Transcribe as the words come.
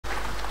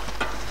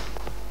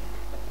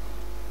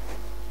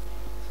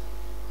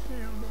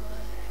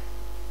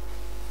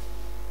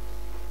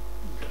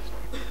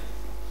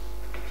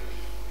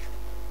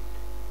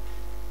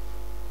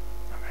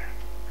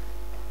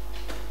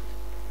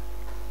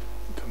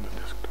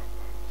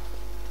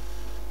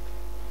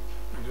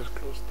just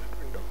close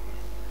that window.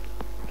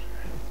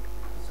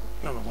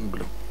 No, one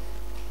below.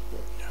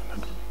 Yeah, that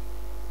one.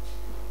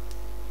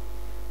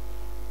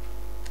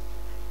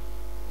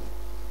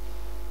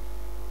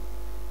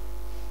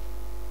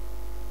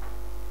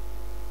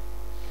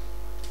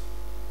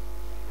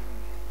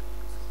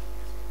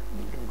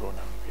 You can go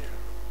down here.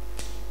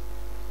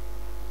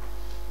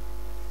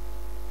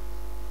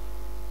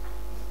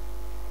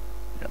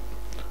 Yeah.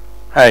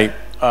 Hi,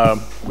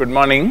 good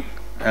morning,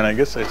 and I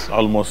guess it's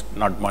almost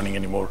not morning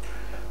anymore.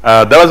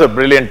 That was a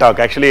brilliant talk.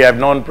 Actually, I've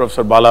known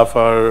Professor Bala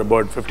for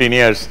about 15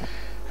 years,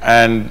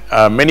 and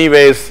many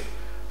ways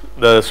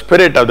the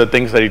spirit of the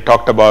things that he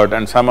talked about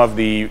and some of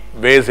the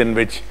ways in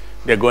which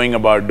they're going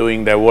about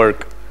doing their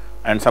work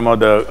and some of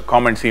the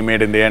comments he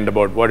made in the end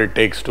about what it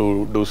takes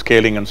to do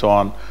scaling and so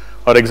on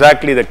are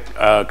exactly the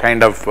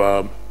kind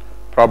of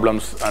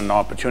problems and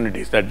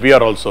opportunities that we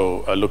are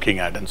also looking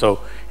at. And so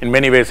in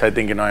many ways, I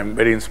think, I'm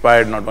very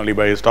inspired not only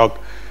by his talk,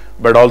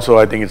 but also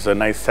I think it's a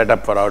nice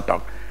setup for our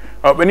talk.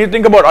 When you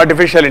think about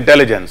artificial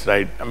intelligence,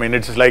 right, I mean,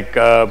 it's like,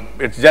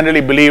 it's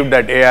generally believed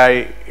that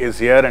AI is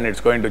here and it's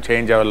going to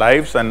change our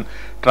lives and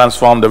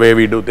transform the way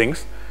we do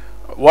things.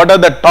 What are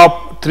the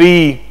top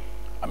 3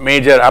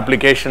 major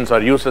applications or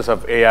uses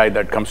of AI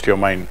that comes to your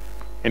mind?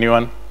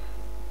 Anyone?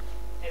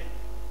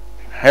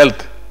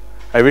 Health.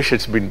 I wish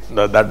it's been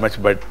that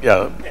much, but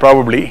yeah,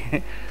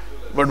 probably.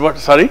 But what,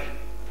 sorry?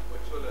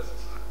 Virtual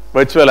assistants.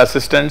 Virtual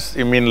assistants,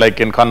 you mean like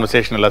in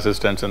conversational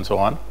assistants and so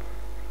on?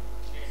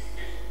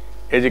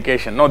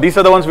 Education. No, these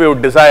are the ones we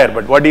would desire,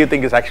 but what do you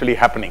think is actually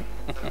happening?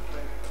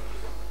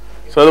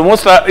 So the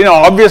most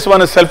obvious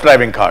one is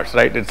self-driving cars,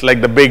 right? It's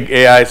like the big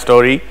AI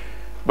story,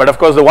 but of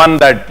course the one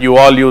that you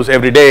all use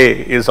every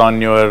day is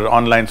on your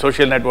online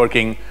social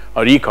networking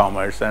or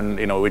e-commerce, and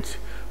which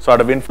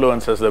sort of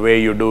influences the way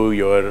you do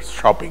your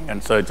shopping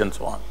and search and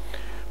so on.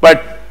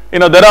 But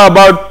there are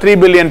about 3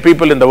 billion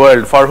people in the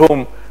world for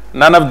whom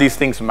none of these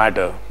things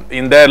matter.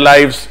 In their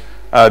lives,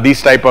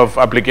 these type of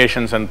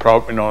applications and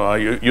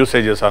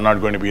usages are not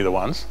going to be the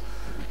ones.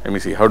 Let me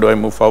see, how do I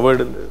move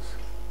forward in this?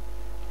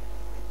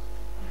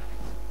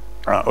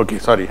 Okay,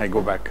 sorry, I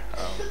go back.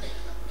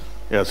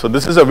 Yeah, so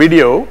this is a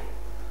video,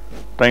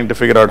 trying to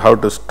figure out how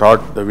to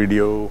start the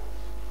video,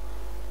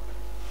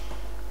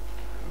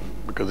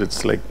 because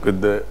it's like with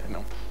the,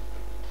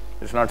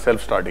 it's not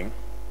self-starting.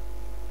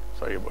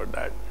 Sorry about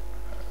that.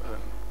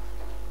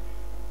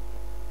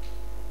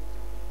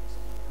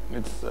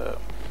 It's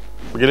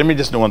okay, let me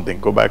just do one thing,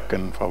 go back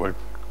and forward.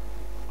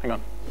 Hang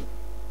on.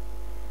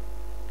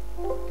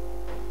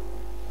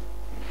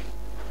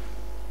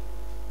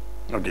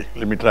 Okay,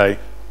 let me try.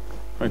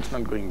 No, it's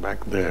not going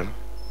back there.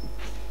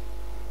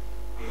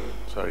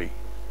 Sorry.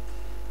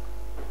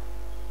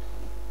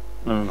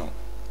 No.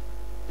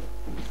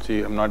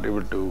 See, I'm not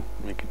able to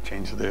make it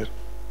change there.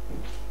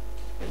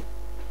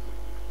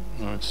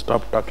 No,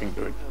 stop talking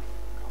to it.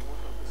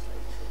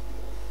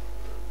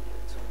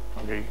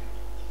 Okay.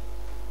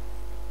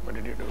 What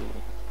did you do?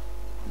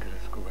 Okay,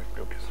 let's go back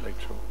to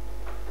slideshow.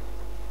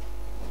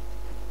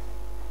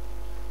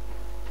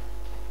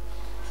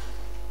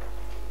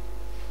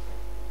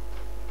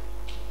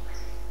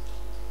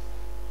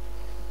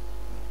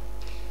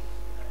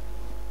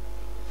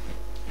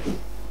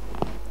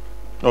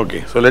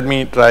 Okay, so let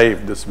me try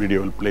if this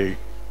video will play.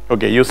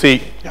 Okay, you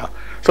see, yeah.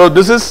 So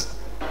this is,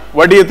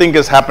 what do you think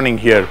is happening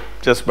here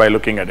just by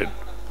looking at it,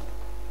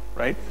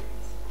 right?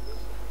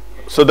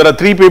 So there are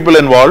 3 people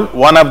involved.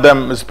 One of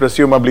them is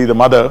presumably the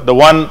mother. The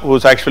one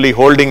who's actually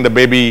holding the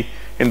baby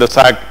in the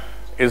sack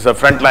is a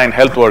frontline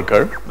health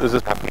worker. This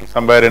is happening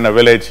somewhere in a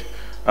village,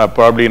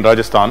 probably in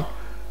Rajasthan.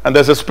 And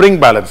there's a spring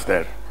balance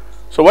there.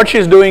 So what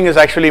she's doing is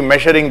actually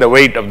measuring the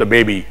weight of the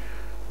baby.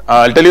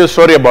 I'll tell you a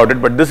story about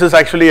it, but this is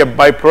actually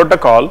by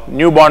protocol,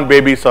 newborn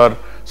babies are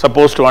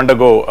supposed to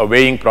undergo a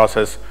weighing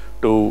process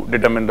to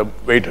determine the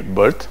weight at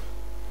birth.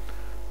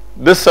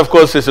 This, of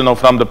course, is,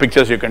 from the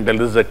pictures you can tell,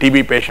 this is a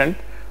TB patient.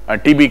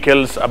 TB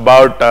kills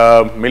about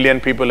 1 million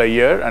people a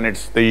year, and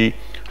it's the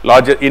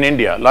largest, in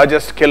India,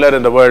 largest killer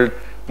in the world.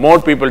 More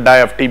people die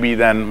of TB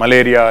than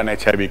malaria and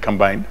HIV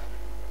combined.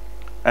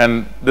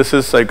 And this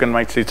is, you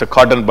might see, it's a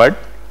cotton bud,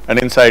 and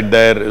inside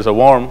there is a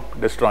worm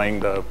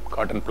destroying the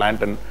cotton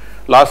plant. And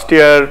last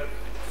year,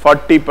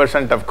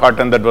 40% of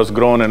cotton that was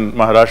grown in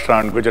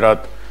Maharashtra and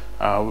Gujarat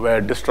were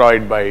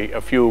destroyed by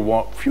a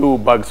few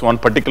bugs. One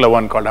particular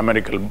one called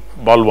American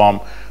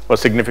bollworm was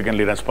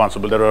significantly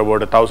responsible. There were about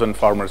 1,000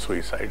 farmer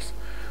suicides.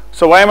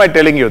 So why am I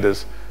telling you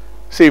this?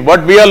 See,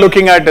 what we are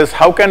looking at is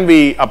how can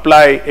we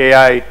apply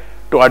AI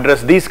to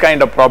address these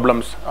kind of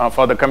problems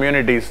for the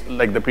communities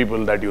like the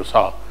people that you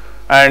saw.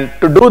 And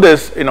to do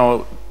this, in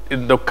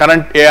the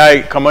current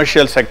AI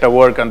commercial sector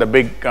work and the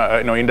big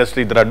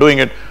industries that are doing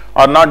it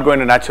are not going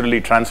to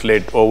naturally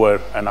translate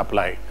over and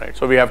apply, right?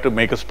 So we have to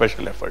make a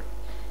special effort.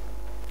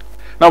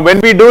 Now, when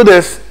we do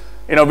this,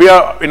 we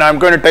are, I'm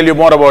going to tell you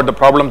more about the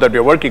problem that we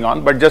are working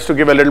on, but just to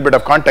give a little bit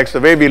of context,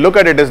 the way we look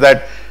at it is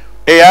that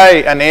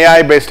AI and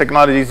AI-based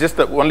technology is just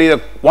only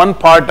one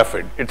part of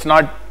it. It's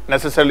not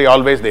necessarily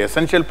always the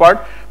essential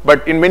part,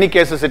 but in many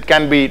cases it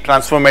can be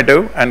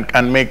transformative and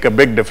can make a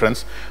big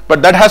difference.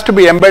 But that has to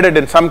be embedded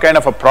in some kind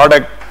of a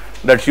product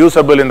that's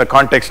usable in the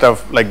context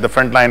of like the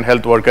frontline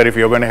health worker. If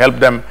you're going to help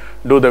them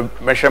do the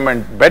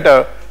measurement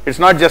better, it's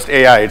not just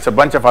AI, it's a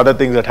bunch of other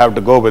things that have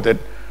to go with it.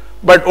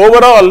 But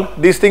overall,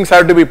 these things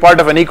have to be part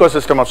of an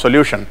ecosystem of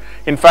solution.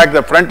 In fact,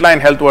 the frontline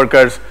health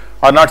workers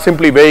are not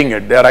simply weighing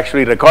it, they are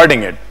actually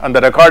recording it, and the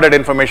recorded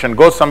information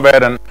goes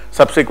somewhere and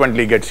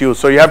subsequently gets used.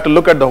 So you have to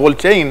look at the whole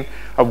chain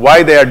of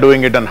why they are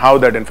doing it and how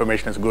that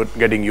information is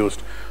getting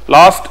used.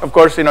 Last, of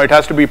course, it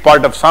has to be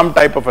part of some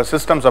type of a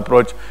systems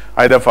approach,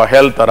 either for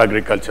health or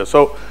agriculture.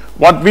 So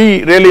what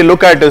we really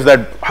look at is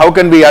that how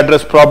can we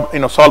address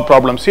solve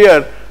problems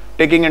here,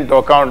 taking into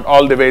account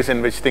all the ways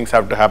in which things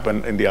have to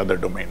happen in the other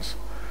domains.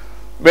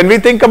 When we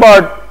think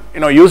about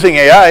using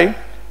AI,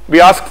 we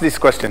ask these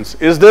questions.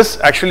 Is this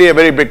actually a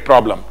very big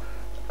problem?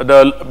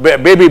 The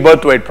baby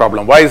birth weight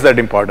problem, why is that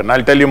important?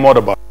 I'll tell you more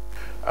about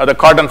it. The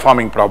cotton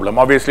farming problem,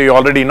 obviously you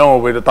already know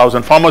with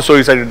 1,000 farmers, so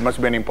you said it must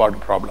be an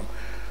important problem.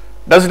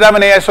 Does it have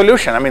an AI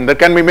solution? I mean, there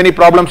can be many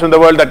problems in the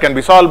world that can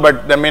be solved,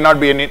 but there may not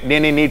be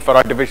any need for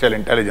artificial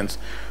intelligence.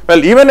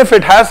 Well, even if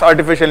it has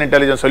artificial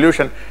intelligence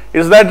solution,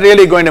 is that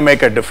really going to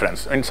make a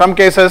difference? In some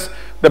cases,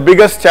 the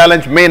biggest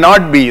challenge may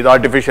not be the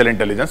artificial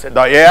intelligence.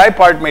 The AI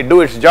part may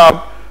do its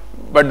job,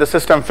 but the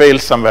system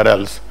fails somewhere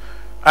else.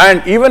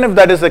 And even if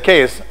that is the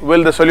case,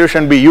 will the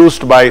solution be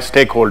used by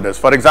stakeholders?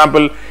 For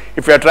example,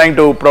 if you are trying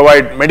to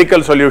provide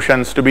medical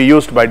solutions to be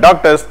used by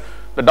doctors,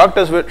 the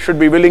doctors should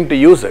be willing to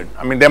use it.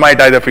 I mean, they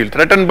might either feel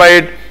threatened by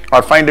it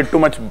or find it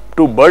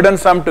too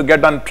burdensome to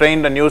get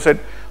trained and use it.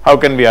 How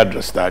can we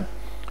address that?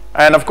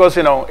 And of course,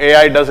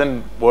 AI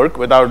doesn't work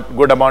without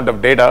good amount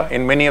of data.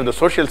 In many of the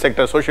social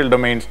sectors, social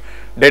domains,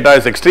 data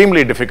is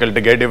extremely difficult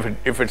to get.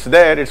 If it's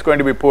there, it's going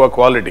to be poor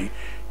quality.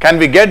 Can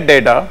we get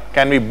data?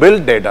 Can we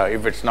build data?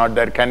 If it's not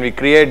there, can we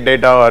create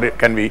data, or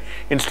can we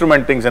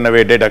instrument things in a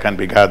way data can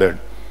be gathered?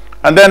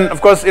 And then, of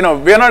course, we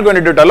are not going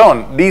to do it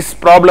alone. These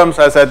problems,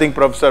 as I think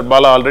Professor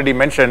Bala already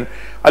mentioned,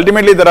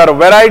 ultimately there are a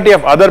variety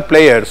of other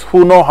players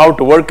who know how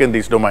to work in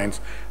these domains.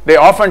 They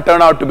often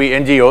turn out to be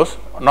NGOs,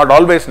 not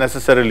always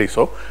necessarily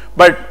so,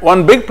 but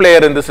one big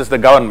player in this is the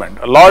government.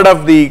 A lot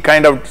of the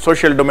kind of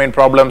social domain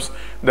problems,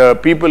 the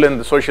people in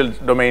the social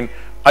domain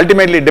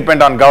ultimately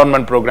depend on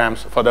government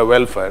programs for their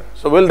welfare.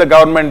 So will the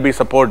government be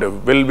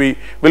supportive? Will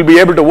be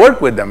able to work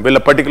with them? Will a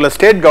particular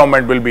state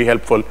government will be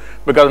helpful?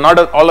 Because not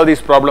all of these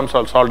problems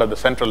are solved at the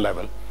central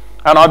level.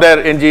 And are there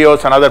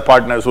NGOs and other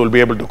partners who will be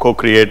able to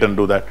co-create and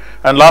do that?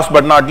 And last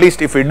but not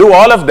least, if we do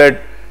all of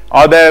that,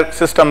 are there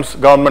systems,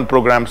 government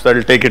programs that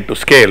will take it to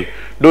scale?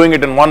 Doing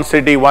it in one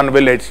city, one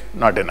village,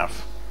 not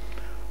enough.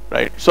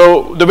 Right?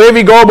 So the way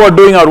we go about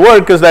doing our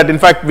work is that, in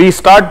fact, we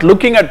start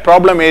looking at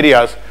problem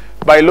areas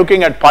by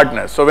looking at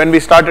partners. So when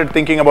we started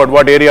thinking about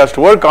what areas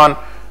to work on,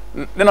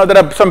 there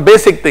are some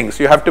basic things.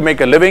 You have to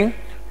make a living,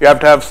 you have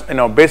to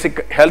have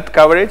basic health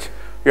coverage,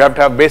 you have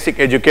to have basic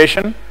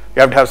education,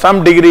 you have to have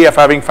some degree of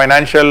having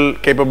financial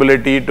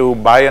capability to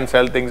buy and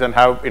sell things and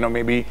have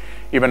maybe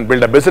even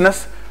build a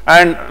business.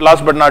 And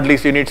last but not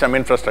least, you need some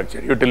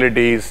infrastructure,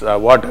 utilities,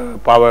 water,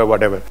 power,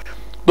 whatever.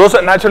 Those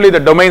are naturally the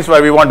domains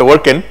where we want to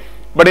work in.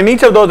 But in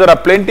each of those, there are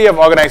plenty of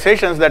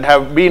organizations that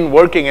have been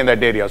working in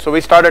that area. So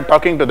we started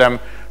talking to them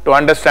to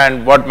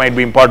understand what might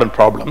be important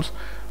problems,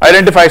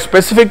 identify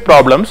specific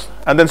problems,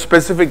 and then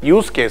specific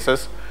use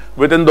cases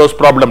within those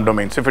problem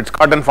domains. If it's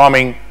cotton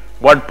farming,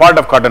 what part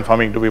of cotton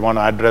farming do we want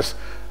to address?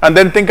 And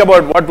then think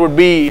about what would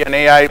be an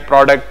AI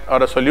product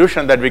or a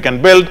solution that we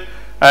can build,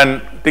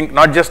 and think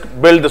not just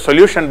build the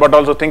solution, but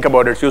also think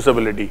about its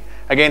usability.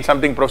 Again,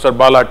 something Professor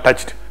Bala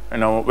touched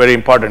very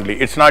importantly.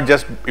 It's not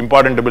just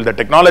important to build the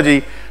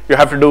technology, you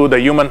have to do the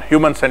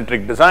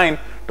human-centric design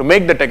to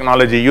make the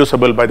technology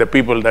usable by the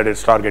people that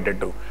it's targeted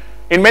to.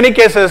 In many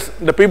cases,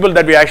 the people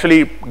that we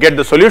actually get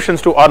the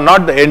solutions to are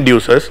not the end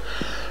users.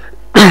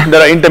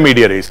 There are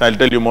intermediaries. I'll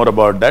tell you more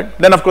about that.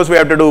 Then, of course, we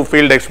have to do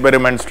field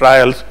experiments,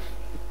 trials,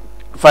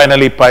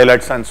 finally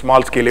pilots, and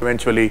small scale,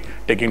 eventually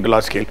taking to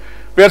large scale.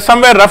 We are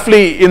somewhere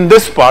roughly in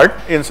this part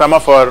in some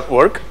of our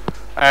work,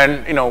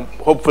 and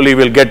hopefully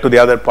we'll get to the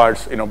other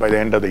parts by the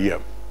end of the year.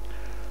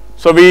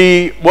 So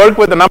we work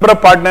with a number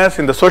of partners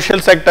in the social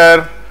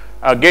sector.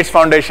 Gates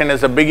Foundation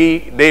is a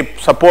biggie. They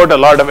support a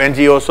lot of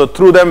NGOs, so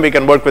through them we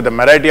can work with a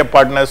variety of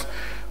partners.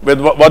 With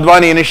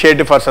Wadhwani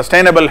Initiative for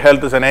Sustainable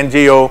Health is an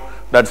NGO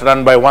that's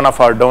run by one of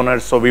our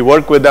donors, so we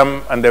work with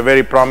them and they're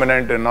very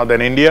prominent in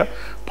northern India.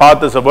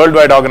 PATH is a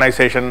worldwide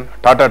organization,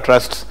 Tata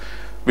Trusts.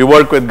 We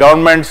work with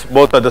governments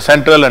both at the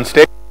central and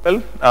state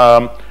level,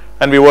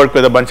 and we work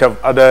with a bunch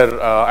of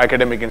other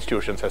academic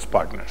institutions as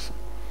partners.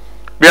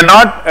 We are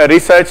not a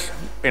research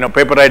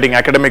paper writing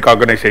academic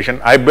organization.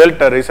 I built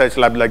a research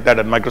lab like that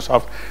at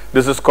Microsoft.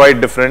 This is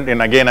quite different,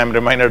 and again I'm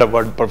reminded of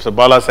what Professor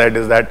Bala said,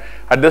 is that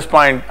at this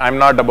point I'm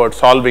not about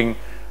solving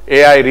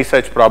AI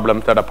research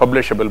problems that are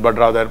publishable, but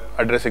rather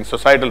addressing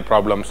societal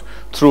problems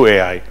through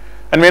AI.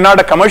 And we're not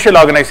a commercial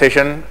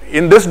organization.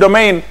 In this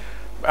domain,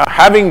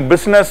 having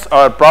business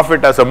or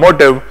profit as a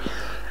motive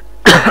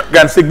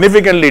can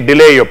significantly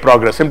delay your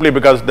progress simply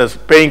because this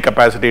paying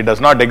capacity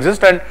does not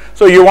exist, and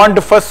so you want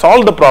to first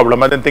solve the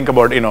problem and then think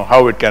about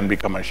how it can be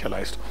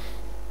commercialized.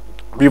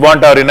 We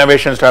want our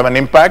innovations to have an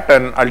impact,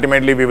 and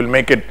ultimately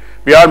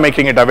we are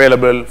making it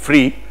available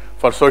free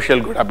for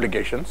social good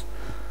applications.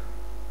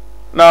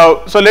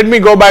 Now, so let me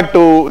go back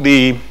to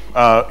the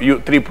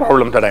three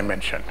problems that I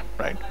mentioned,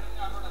 right?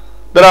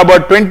 There are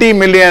about 20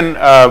 million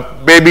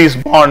babies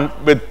born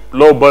with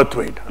low birth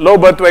weight. Low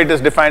birth weight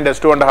is defined as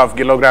 2.5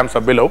 kilograms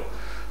or below,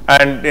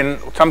 and in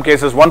some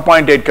cases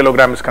 1.8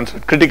 kilograms is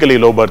considered critically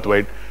low birth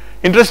weight.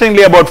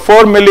 Interestingly, about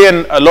 4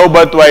 million low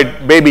birth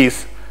weight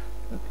babies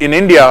in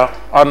India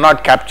are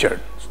not captured.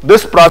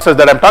 This process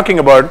that I'm talking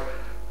about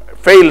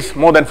fails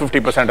more than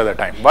 50% of the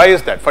time. Why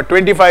is that? For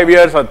 25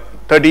 years or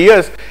 30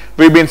 years,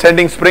 we've been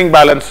sending spring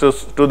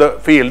balances to the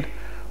field,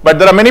 but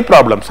there are many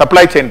problems,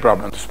 supply chain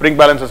problems. Spring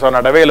balances are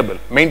not available,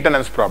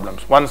 maintenance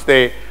problems. Once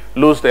they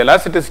lose the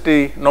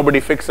elasticity, nobody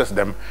fixes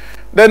them.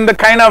 Then the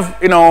kind of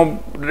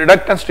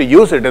reluctance to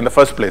use it in the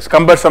first place,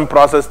 cumbersome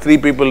process, 3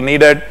 people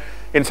needed.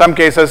 In some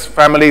cases,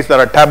 families, there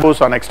are taboos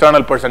on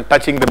external person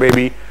touching the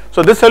baby.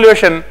 So this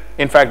solution,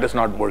 in fact, is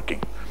not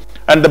working.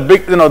 And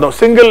the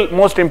single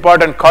most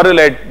important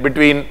correlate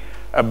between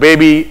a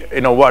baby,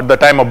 at the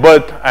time of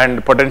birth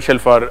and potential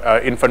for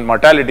infant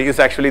mortality is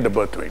actually the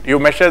birth weight. You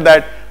measure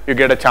that, you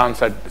get a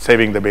chance at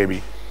saving the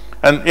baby.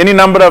 And any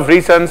number of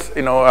reasons,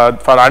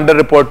 for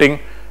underreporting.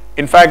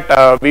 In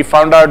fact, we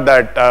found out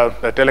that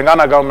the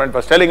Telangana government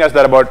was telling us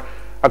that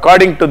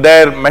according to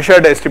their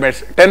measured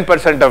estimates,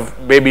 10%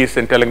 of babies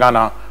in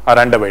Telangana are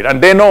underweight,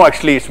 and they know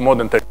actually it's more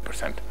than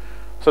 30%.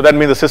 So that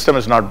means the system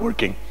is not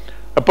working.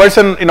 A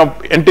person,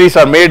 entries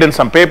are made in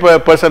some paper. A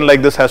person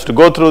like this has to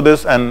go through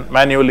this and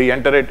manually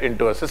enter it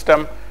into a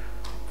system.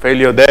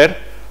 Failure there.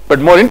 But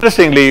more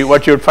interestingly,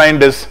 what you'd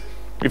find is,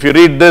 if you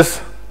read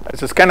this,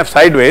 it's kind of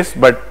sideways,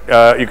 but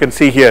you can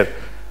see here,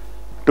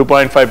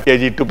 2.5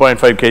 kg, 2.5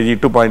 kg,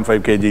 2.5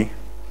 kg.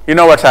 You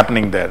know what's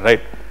happening there, right?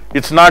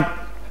 It's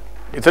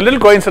a little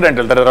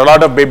coincidental. There are a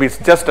lot of babies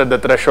just at the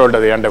threshold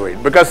of the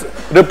underweight, because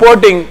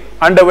reporting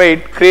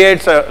underweight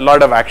creates a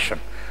lot of action.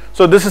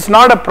 So this is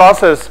not a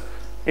process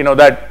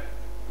that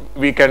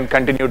we can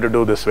continue to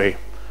do this way.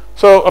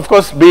 So of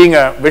course, being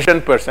a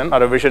vision person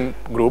or a vision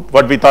group,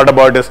 what we thought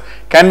about is,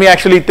 can we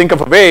actually think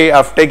of a way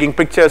of taking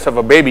pictures of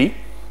a baby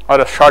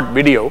or a short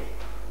video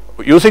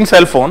using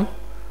cell phone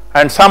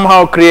and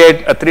somehow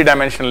create a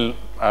 3-dimensional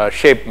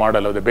shape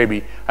model of the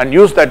baby, and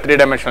use that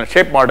 3-dimensional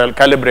shape model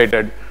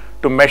calibrated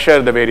to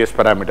measure the various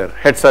parameters: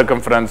 head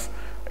circumference,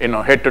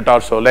 head to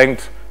torso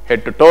length,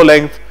 head to toe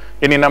length,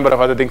 any number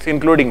of other things,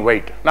 including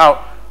weight.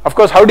 Now, of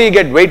course, how do you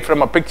get weight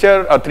from a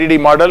picture or 3D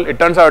model? It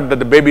turns out that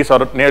the babies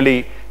are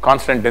nearly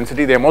constant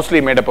density. They are mostly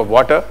made up of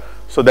water,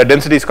 so the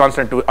density is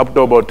constant to up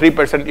to about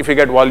 3%. If you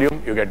get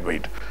volume, you get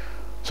weight.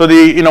 So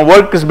the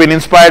work has been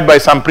inspired by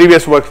some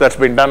previous work that's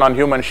been done on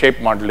human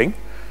shape modeling,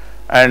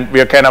 and we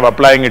are kind of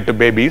applying it to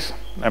babies.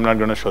 I'm not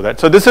going to show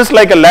that. So this is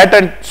like a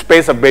latent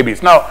space of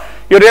babies. Now,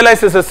 you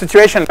realize it's a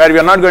situation where we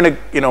are not going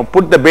to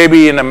put the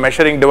baby in a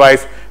measuring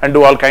device and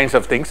do all kinds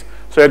of things.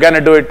 So you're going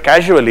to do it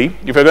casually.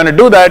 If you're going to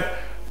do that,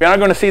 we're not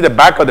going to see the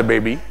back of the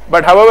baby.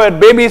 But however,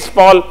 babies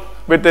fall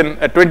within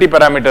a 20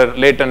 parameter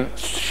latent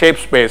shape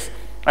space,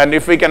 and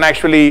if we can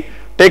actually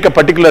take a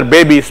particular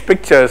baby's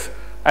pictures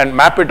and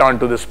map it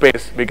onto the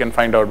space, we can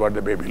find out what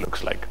the baby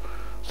looks like.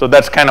 So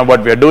that's kind of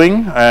what we are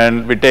doing,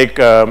 and we take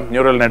a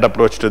neural net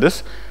approach to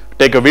this.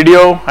 Take a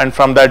video, and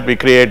from that we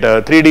create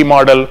a 3D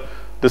model.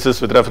 This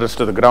is with reference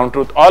to the ground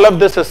truth. All of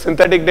this is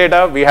synthetic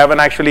data. We haven't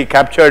actually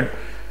captured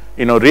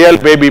real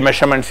baby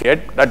measurements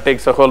yet. That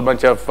takes a whole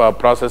bunch of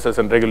processes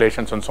and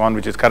regulations and so on,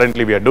 which is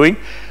currently we are doing.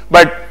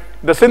 But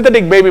the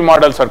synthetic baby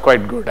models are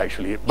quite good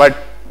actually. But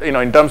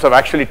in terms of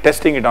actually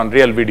testing it on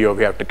real video,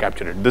 we have to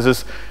capture it. This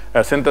is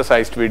a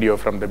synthesized video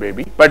from the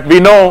baby. But we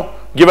know,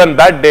 given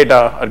that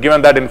data or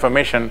given that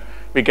information,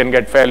 we can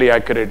get fairly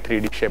accurate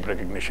 3D shape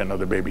recognition of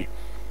the baby.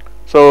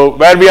 So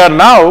where we are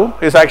now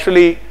is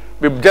actually,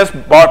 we've just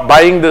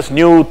buying this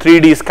new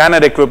 3D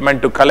scanner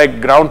equipment to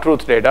collect ground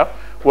truth data,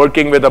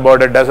 working with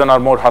about a dozen or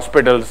more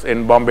hospitals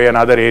in Bombay and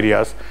other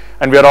areas.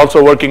 And we are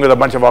also working with a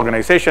bunch of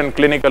organizations,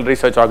 clinical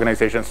research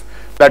organizations,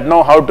 that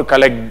know how to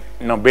collect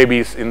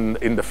babies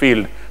in the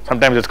field.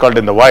 Sometimes it's called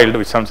in the wild,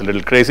 which sounds a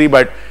little crazy,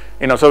 but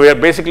so we are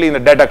basically in the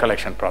data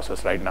collection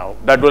process right now.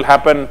 That will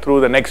happen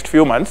through the next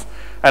few months,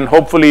 and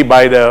hopefully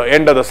by the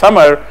end of the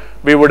summer,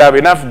 we would have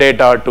enough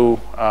data to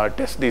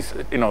test these,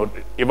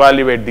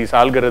 evaluate these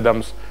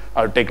algorithms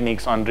or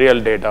techniques on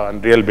real data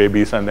and real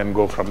babies, and then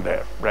go from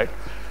there, right?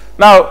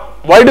 Now,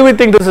 why do we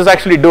think this is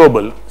actually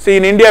doable? See,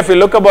 in India, if you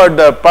look about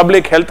the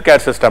public healthcare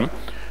system,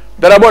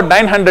 there are about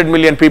 900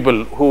 million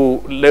people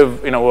who live,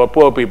 who are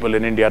poor people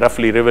in India,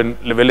 roughly live in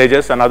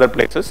villages and other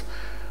places,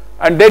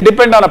 and they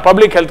depend on a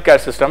public healthcare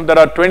system. There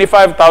are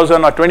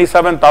 25,000 or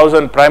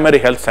 27,000 primary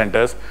health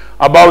centers.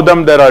 Above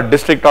them, there are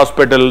district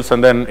hospitals,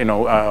 and then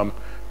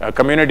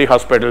community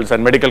hospitals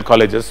and medical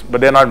colleges,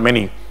 but they are not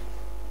many.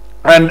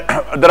 And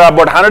there are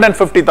about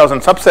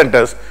 150,000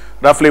 sub-centers,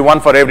 roughly one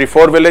for every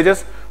 4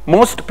 villages.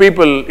 Most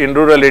people in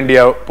rural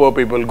India, poor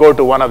people, go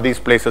to one of these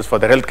places for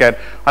their healthcare.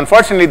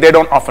 Unfortunately, they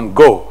don't often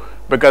go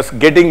because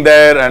getting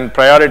there and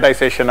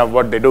prioritization of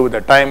what they do with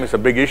the time is a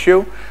big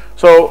issue.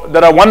 So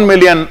there are 1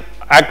 million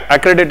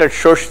accredited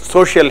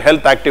social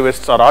health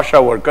activists or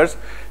ASHA workers.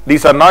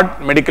 These are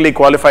not medically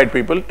qualified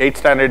people, 8th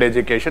standard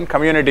education,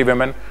 community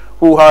women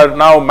who are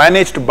now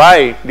managed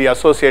by the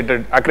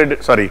associated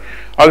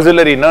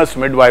auxiliary nurse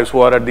midwives who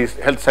are at these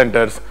health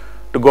centers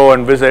to go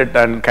and visit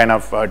and kind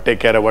of take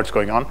care of what's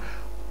going on.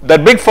 The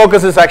big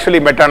focus is actually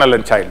maternal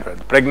and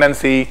childbirth,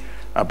 pregnancy,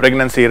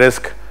 pregnancy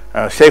risk,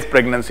 safe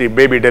pregnancy,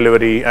 baby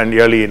delivery, and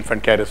early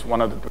infant care is one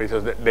of the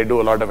places that they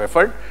do a lot of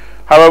effort.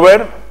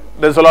 However,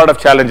 there's a lot of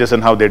challenges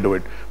in how they do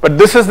it. But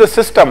this is the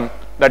system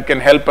that can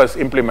help us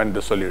implement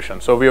the solution.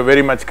 So we are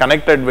very much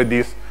connected with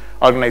these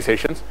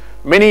organizations.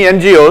 Many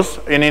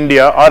NGOs in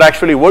India are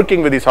actually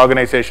working with these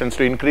organizations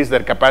to increase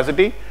their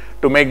capacity,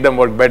 to make them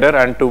work better,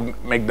 and to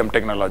make them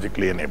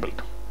technologically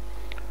enabled.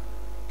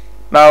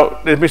 Now,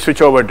 let me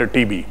switch over to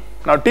TB.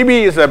 Now,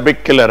 TB is a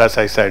big killer, as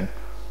I said.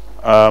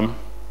 There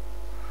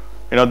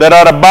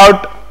are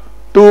about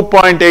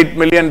 2.8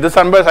 million. This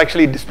number is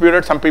actually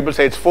disputed. Some people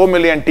say it's 4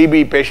 million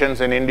TB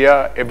patients in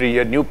India every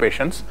year, new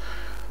patients.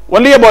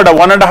 Only about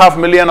 1.5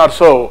 million or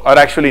so are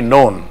actually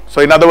known.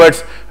 So, in other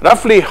words,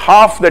 roughly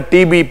half the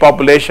TB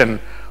population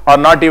are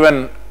not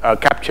even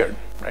captured.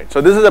 Right? So,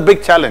 this is a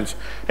big challenge.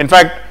 In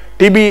fact,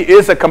 TB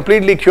is a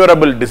completely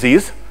curable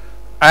disease,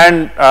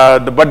 and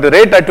but the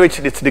rate at which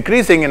it's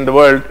decreasing in the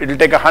world, it will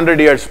take 100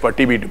 years for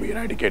TB to be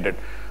eradicated.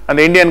 And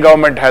the Indian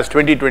government has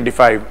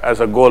 2025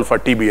 as a goal for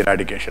TB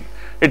eradication.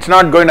 It's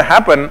not going to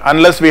happen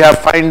unless we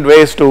find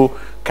ways to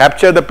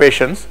capture the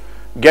patients,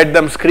 get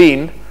them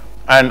screened,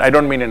 and I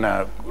don't mean in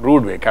a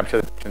rude way,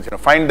 capture the patients,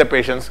 find the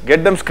patients,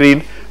 get them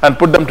screened, and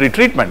put them to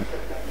treatment,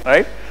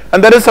 right?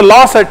 And there is a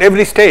loss at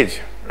every stage,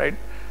 right?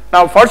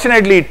 Now,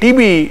 fortunately,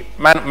 TB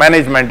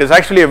management is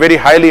actually a very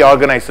highly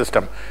organized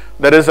system.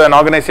 There is an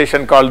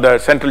organization called the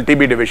Central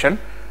TB Division,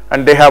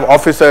 and they have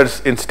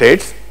officers in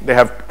states. They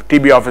have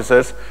TB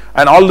officers,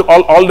 and all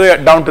the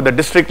way down to the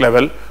district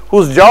level,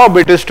 whose job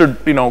it is to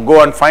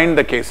go and find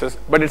the cases,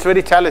 but it's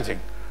very challenging,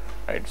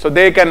 right? So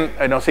they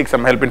can seek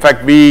some help. In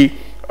fact, we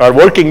are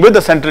working with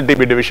the Central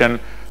TB Division,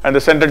 and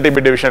the Central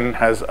TB Division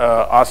has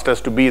asked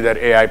us to be their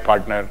AI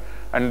partner,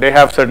 and they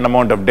have certain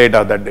amount of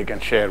data that they can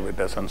share with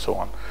us and so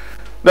on.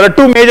 There are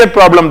two major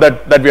problems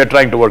that we are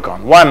trying to work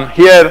on. One,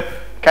 here,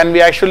 can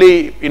we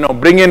actually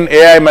bring in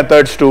AI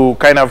methods to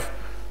kind of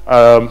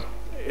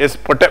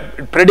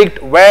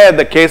predict where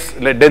the case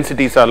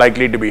densities are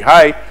likely to be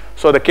high,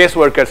 so the case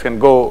workers can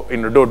go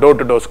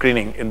door-to-door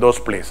screening in those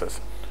places.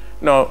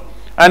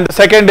 And the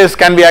second is,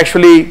 can we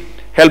actually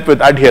help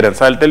with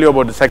adherence? I'll tell you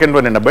about the second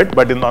one in a bit,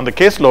 but on the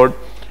caseload,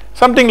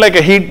 something like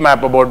a heat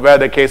map about where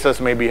the cases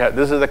may be.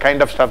 This is the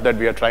kind of stuff that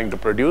we are trying to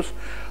produce.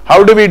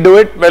 How do we do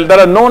it? Well, there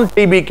are known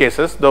TB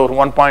cases, though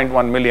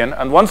 1.1 million,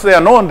 and once they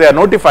are known, they are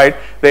notified,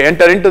 they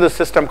enter into the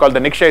system called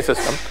the Nikshay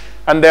system,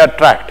 and they are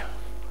tracked.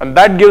 And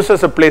that gives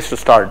us a place to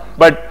start.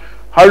 But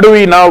how do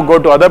we now go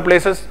to other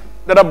places?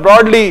 There are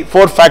broadly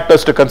 4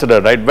 factors to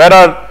consider, right? Where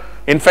are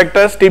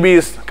infectors? TB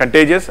is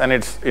contagious, and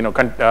it's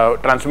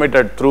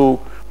transmitted through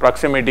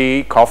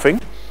proximity, coughing,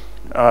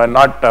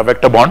 not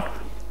vector-borne.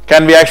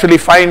 Can we actually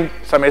find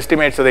some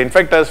estimates of the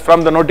infectors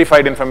from the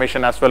notified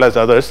information as well as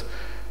others?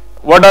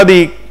 What are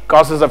the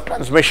causes of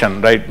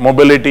transmission, right?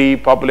 Mobility,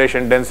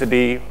 population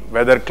density,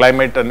 weather,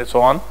 climate, and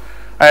so on.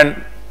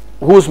 And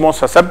who's most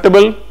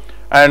susceptible,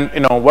 and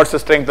what's the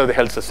strength of the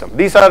health system.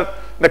 These are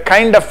the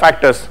kind of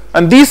factors,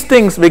 and these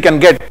things we can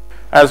get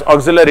as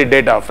auxiliary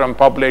data from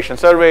population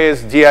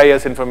surveys,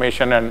 GIS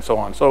information, and so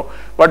on. So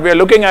what we are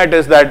looking at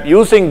is that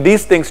using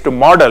these things to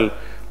model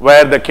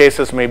where the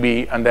cases may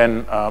be, and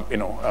then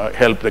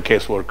help the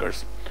case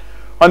workers.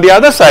 On the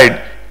other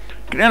side,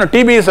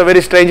 TB is a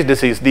very strange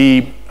disease.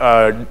 The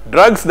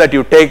drugs that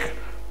you take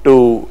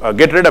to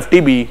get rid of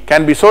TB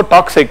can be so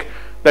toxic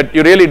that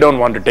you really don't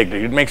want to take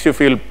it. It makes you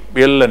feel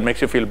ill and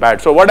makes you feel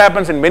bad. So what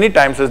happens in many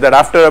times is that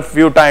after a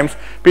few times,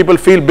 people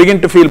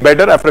begin to feel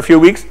better after a few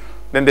weeks,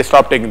 then they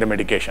stop taking the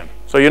medication.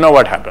 So you know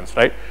what happens,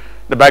 right?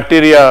 The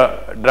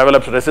bacteria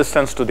develops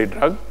resistance to the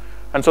drug,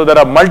 and so there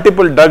are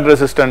multiple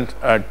drug-resistant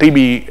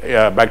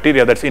TB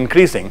bacteria that's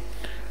increasing.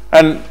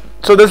 And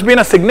so there's been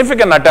a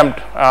significant attempt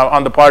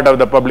on the part of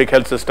the public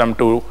health system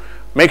to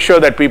make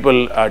sure that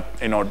people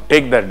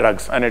take their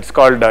drugs, and it's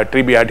called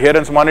TB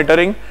adherence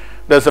monitoring.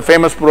 There's a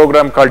famous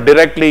program called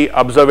Directly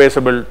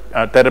Observable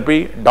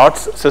Therapy,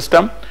 DOTS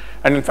system.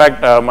 And in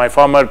fact, my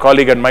former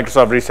colleague at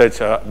Microsoft Research,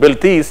 Bill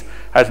Thies,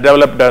 has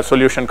developed a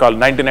solution called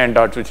 99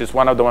 DOTS, which is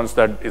one of the ones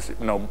that is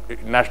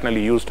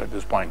nationally used at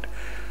this point.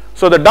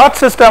 So the DOTS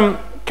system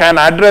can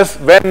address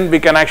when we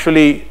can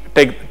actually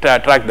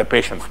track the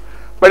patients.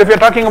 But if you're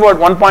talking about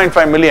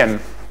 1.5 million,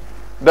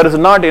 there is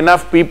not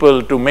enough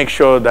people to make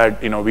sure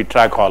that we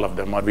track all of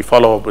them or we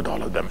follow up with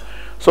all of them.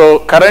 So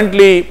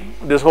currently,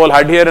 this whole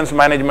adherence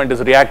management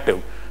is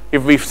reactive.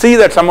 If we see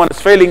that someone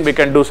is failing, we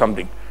can do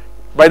something.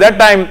 By that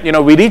time,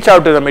 we reach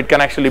out to them, it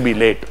can actually be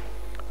late.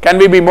 can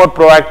we be more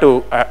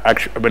proactive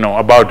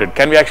about it?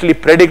 Can we actually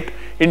predict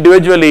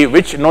individually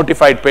which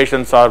notified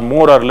patients are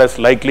more or less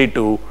likely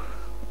to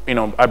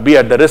be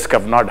at the risk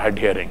of not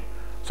adhering?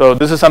 So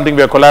this is something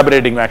we are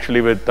collaborating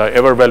actually with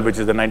Everwell, which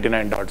is the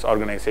 99 Dots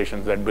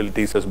organizations that Bill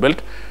Thies has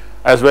built,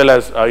 as well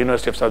as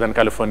University of Southern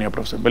California,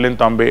 Professor Milind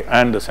Tambe,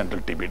 and the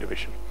Central TB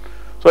Division.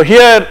 So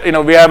here,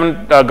 we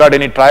haven't got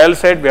any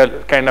trials yet. We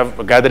are kind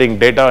of gathering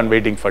data and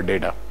waiting for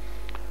data.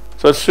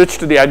 So let's switch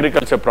to the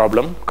agriculture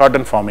problem,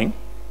 cotton farming.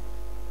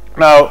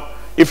 Now,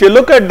 if you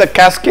look at the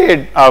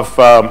cascade of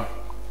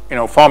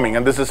farming,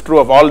 and this is true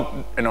of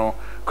all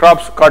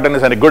crops, cotton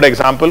is a good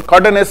example.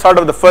 Cotton is sort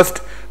of the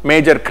first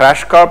major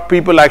crash crop.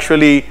 People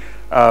actually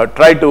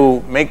try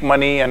to make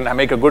money and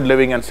make a good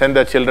living and send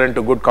their children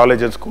to good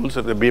college and schools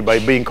by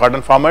being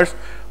cotton farmers.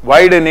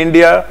 Wide in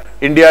India,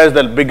 India is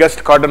the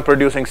biggest cotton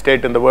producing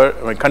state in the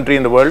world, country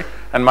in the world,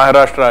 and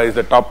Maharashtra is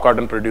the top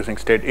cotton producing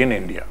state in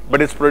India.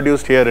 But it's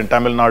produced here in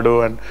Tamil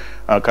Nadu and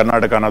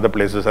Karnataka and other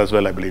places as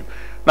well, I believe.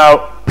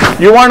 Now,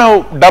 you want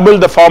to double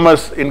the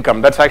farmer's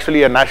income. That's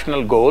actually a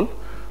national goal.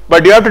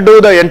 But you have to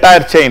do the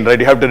entire chain, right?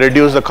 You have to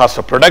reduce the cost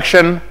of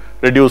production,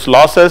 reduce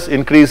losses,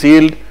 increase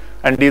yield,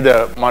 and do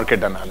the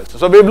market analysis.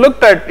 So we've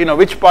looked at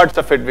which parts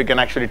of it we can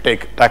actually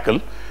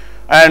tackle.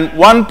 And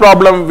one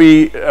problem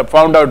we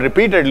found out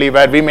repeatedly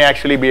where we may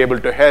actually be able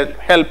to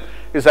help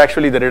is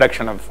actually the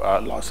reduction of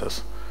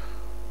losses.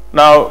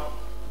 Now,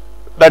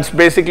 that's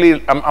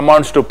basically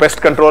amounts to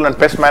pest control and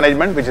pest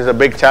management, which is a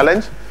big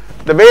challenge.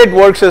 The way it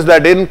works is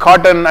that in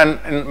cotton and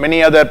in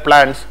many other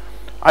plants,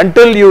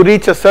 until you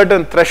reach a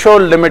certain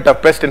threshold limit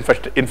of pest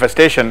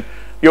infestation,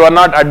 you are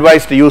not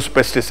advised to use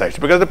pesticides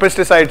because the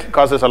pesticide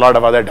causes a lot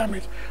of other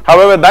damage.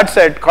 However, that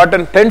said,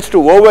 cotton tends to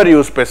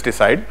overuse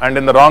pesticide and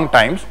in the wrong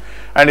times,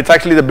 and it's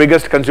actually the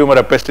biggest consumer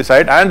of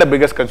pesticide and the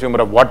biggest consumer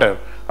of water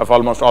of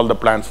almost all the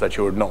plants that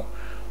you would know.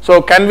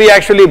 So can we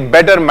actually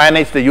better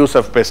manage the use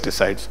of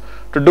pesticides?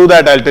 To do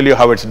that, I'll tell you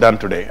how it's done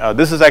today.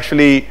 This is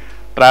actually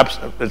traps.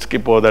 Let's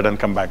skip over that and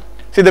come back.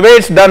 See, the way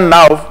it's done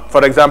now,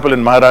 for example,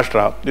 in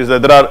Maharashtra, is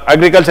that there are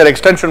agriculture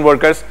extension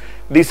workers.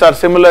 These are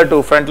similar to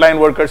frontline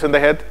workers in the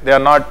health. They are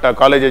not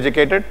college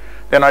educated.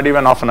 They are not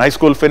even often high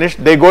school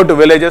finished. They go to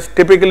villages.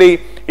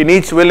 Typically, in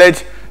each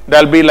village,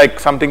 there'll be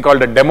like something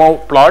called a demo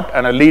plot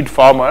and a lead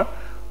farmer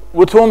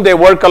with whom they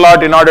work a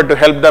lot in order to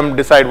help them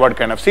decide what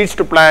kind of seeds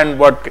to plant,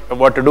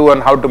 what to do,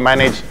 and how to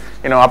manage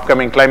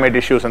upcoming climate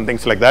issues and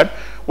things like that.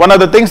 One of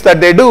the things that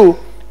they do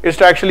is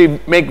to actually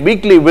make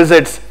weekly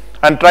visits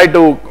and try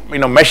to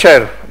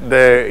measure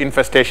the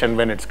infestation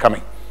when it's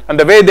coming. And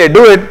the way they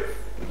do it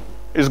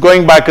is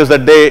going back is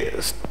that they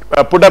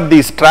put up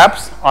these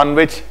traps on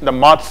which the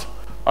moths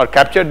are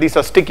captured. These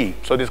are sticky,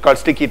 so this is called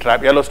sticky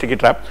trap, yellow sticky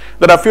trap.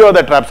 There are a few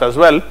other traps as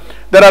well.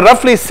 There are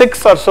roughly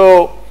 6 or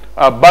so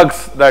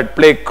bugs that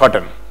plague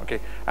cotton. Okay,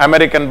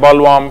 American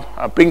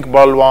bollworm, pink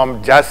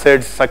bollworm,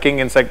 jassids, sucking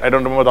insect. I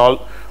don't remember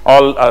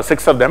all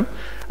 6 of them.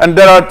 And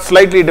there are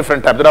slightly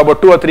different traps. There are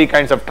about 2 or 3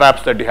 kinds of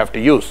traps that you have to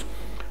use.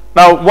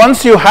 Now,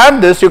 once you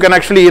have this, you can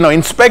actually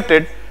inspect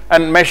it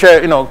and measure,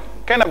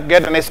 kind of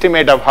get an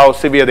estimate of how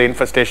severe the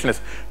infestation is.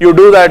 You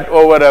do that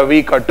over a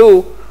week or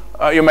 2.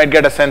 You might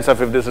get a sense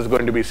of if this is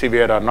going to be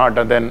severe or not,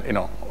 and then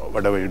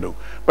whatever you do.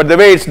 But the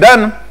way it's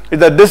done is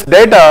that this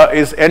data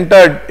is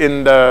entered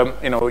in the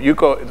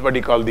it's what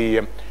you call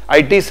the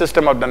IT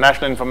system of the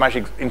National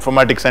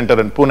Informatics Center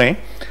in Pune,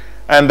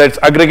 and that's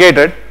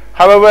aggregated.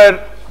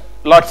 However,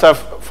 lots of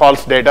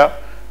false data,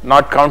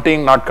 not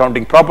counting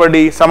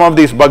properly. Some of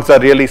these bugs are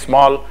really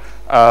small.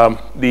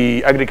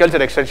 The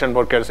agriculture extension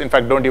workers, in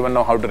fact, don't even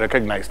know how to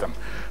recognize them.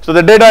 So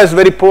the data is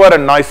very poor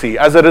and noisy.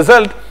 As a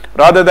result,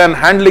 rather than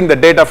handling the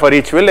data for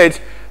each village,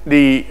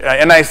 the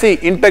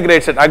NIC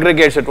integrates it,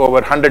 aggregates it over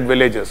 100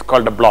 villages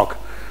called a block.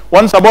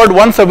 About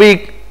once a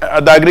week,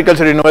 at the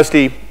Agriculture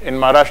University in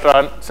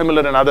Maharashtra,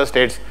 similar in other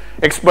states,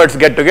 experts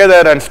get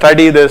together and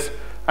study this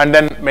and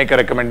then make a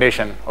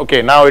recommendation.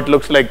 Okay, now it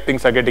looks like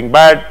things are getting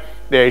bad.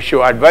 They issue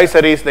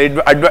advisories.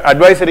 The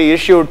advisory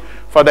issued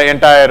for the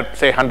entire,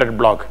 say, 100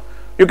 block.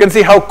 You can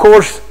see how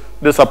coarse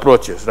this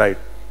approach is, right?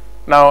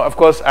 Now, of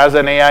course, as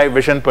an AI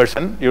vision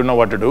person, you know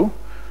what to do.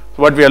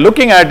 So what we are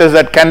looking at is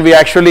that can we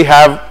actually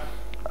have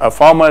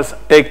farmers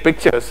take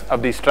pictures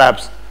of these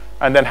traps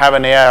and then have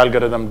an AI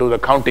algorithm do the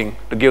counting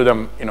to give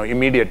them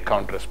immediate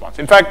count response.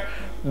 In fact,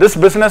 this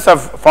business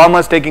of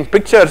farmers taking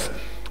pictures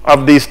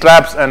of these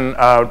traps and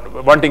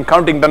wanting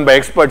counting done by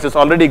experts is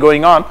already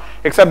going on,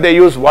 except they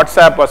use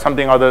WhatsApp or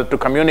something other to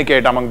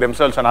communicate among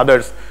themselves and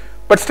others.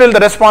 But still the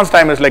response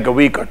time is like a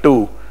week or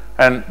 2,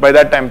 and by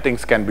that time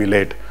things can be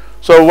late.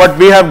 So what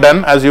we have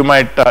done, as you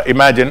might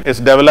imagine, is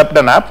developed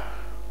an app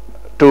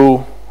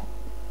to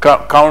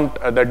count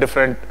the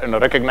different,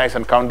 recognize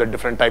and count the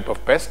different type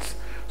of pests.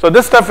 So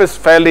this stuff is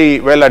fairly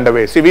well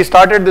underway. See, we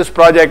started this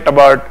project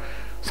about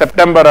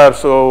September or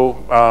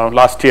so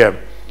last year,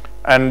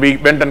 and we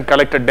went and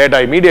collected data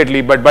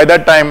immediately, but by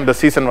that time the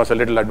season was a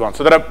little advanced.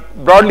 So there are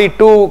broadly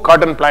 2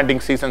 cotton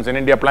planting seasons in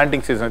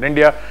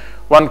India,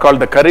 one called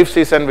the Kharif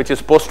season, which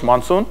is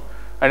post-monsoon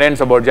and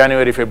ends about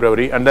January,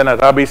 February, and then a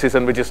Rabi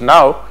season, which is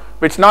now,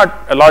 which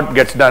not a lot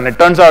gets done. It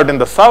turns out in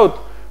the south,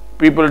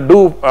 people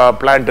do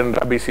plant in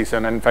Rabi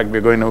season. In fact,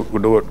 we're going to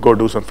go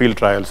do some field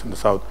trials in the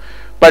south.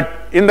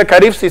 But in the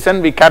Kharif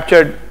season, we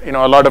captured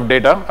a lot of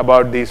data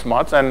about these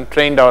moths and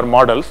trained our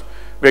models.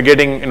 We're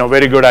getting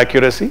very good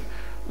accuracy.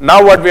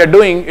 Now what we are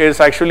doing is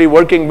actually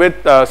working with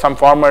some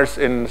farmers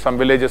in some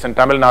villages in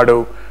Tamil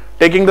Nadu,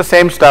 taking the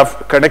same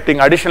stuff, connecting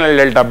additional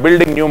data,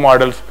 building new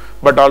models,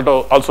 but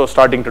also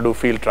starting to do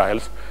field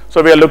trials.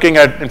 So we are looking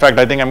at, in fact,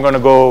 I think I'm going to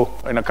go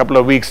in a couple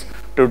of weeks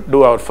to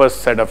do our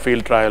first set of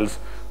field trials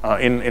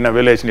in a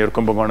village near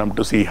Kumbakonam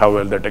to see how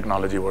well the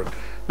technology works.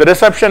 The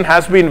reception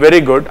has been very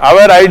good.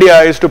 Our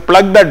idea is to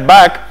plug that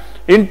back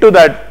into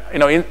that,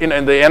 in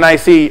the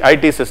NIC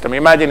IT system.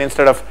 Imagine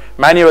instead of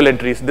manual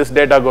entries, this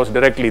data goes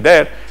directly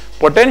there.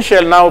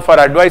 Potential now for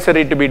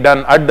advisory to be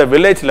done at the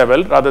village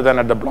level rather than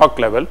at the block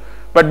level,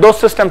 but those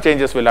system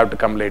changes will have to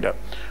come later.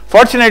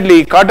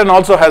 Fortunately, cotton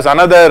also has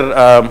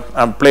another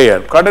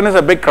player. Cotton is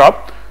a big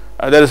crop.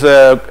 There is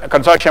a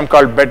consortium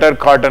called Better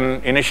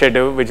Cotton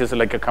Initiative, which is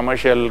like a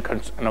commercial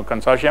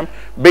consortium,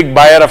 big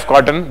buyer of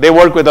cotton. They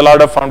work with a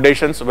lot of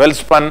foundations.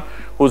 Wellspun,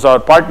 who's our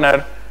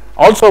partner,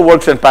 also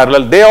works in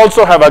parallel. They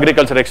also have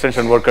agriculture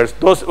extension workers.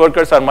 Those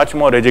workers are much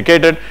more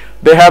educated.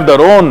 They have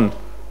their own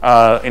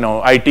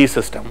IT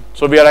system.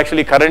 So we are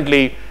actually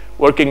currently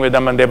working with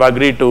them, and they've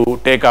agreed to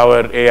take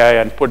our AI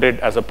and put it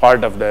as a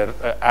part of their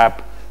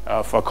app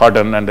for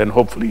cotton, and then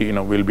hopefully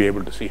we'll be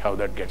able to see how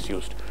that gets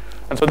used.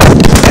 And so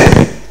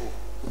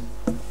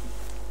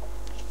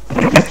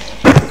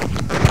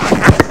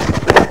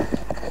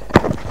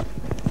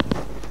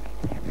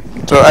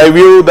I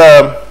view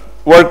the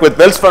work with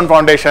Wellspun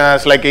Foundation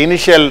as like an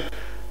initial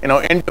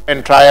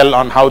end-to-end trial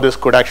on how this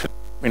could actually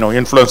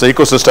influence the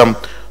ecosystem,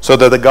 so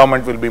that the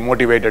government will be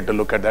motivated to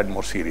look at that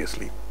more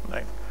seriously,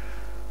 right?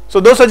 So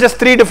those are just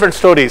 3 different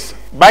stories.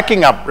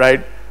 Backing up,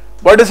 right?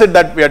 What is it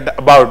that we are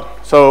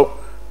about? So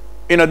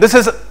this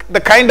is the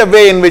kind of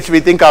way in which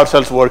we think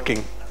ourselves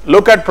working.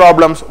 Look at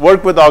problems,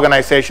 work with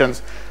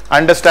organizations,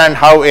 understand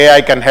how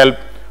AI can help,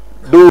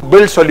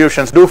 build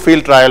solutions, do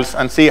field trials,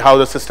 and see how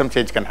the system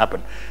change can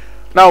happen.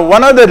 Now,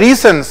 one of the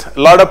reasons a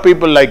lot of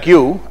people like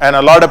you and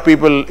a lot of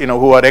people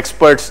who are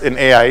experts in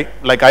AI,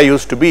 like I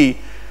used to be,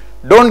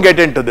 don't get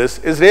into this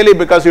is really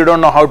because you don't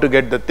know how to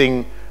get the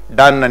thing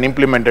done and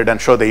implemented and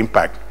show the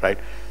impact, right?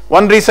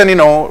 One reason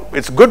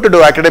it's good to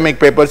do academic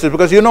papers is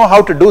because you know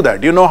how to do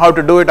that. You know how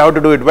to do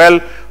it well,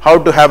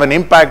 how to have an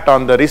impact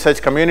on the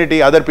research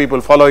community. Other people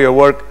follow your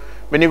work.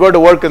 When you go to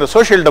work in the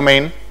social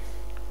domain,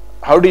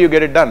 how do you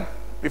get it done?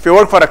 If you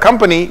work for a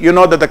company, you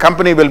know that the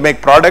company will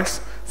make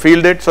products,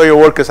 field it, so your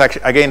work is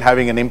actually again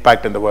having an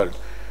impact in the world.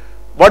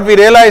 What we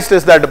realized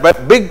is that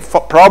a big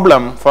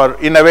problem for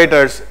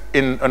innovators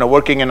in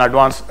working in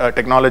advanced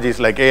technologies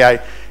like AI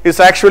is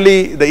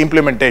actually the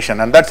implementation,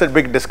 and that's a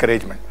big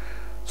discouragement.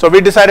 So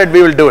we decided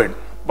we will do it.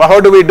 But how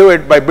do we do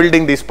it? By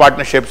building these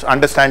partnerships,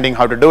 understanding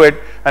how to do it,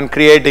 and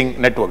creating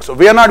networks. So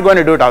we are not going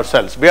to do it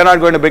ourselves. We are not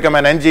going to become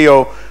an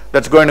NGO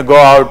that's going to go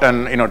out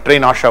and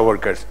train ASHA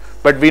workers,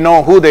 but we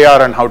know who they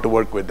are and how to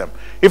work with them.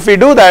 If we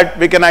do that,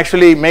 we can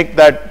actually make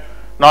that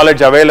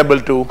knowledge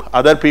available to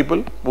other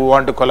people who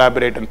want to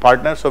collaborate and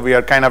partner. So we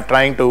are kind of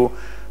trying to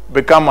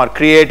become or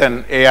create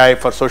an AI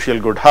for social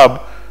good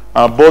hub,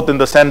 both in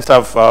the sense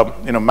of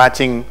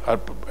matching,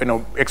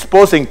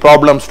 exposing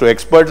problems to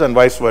experts and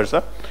vice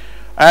versa,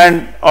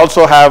 and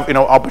also have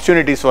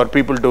opportunities for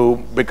people to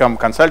become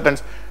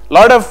consultants. A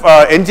lot of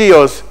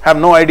NGOs have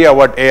no idea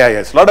what AI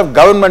is. A lot of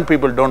government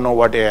people don't know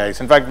what AI is.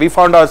 In fact, we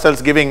found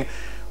ourselves giving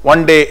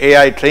one-day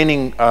AI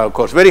training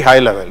course, very high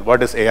level,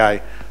 what is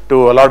AI,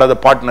 to a lot of the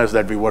partners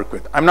that we work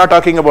with. I'm not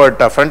talking about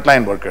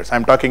frontline workers.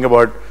 I'm talking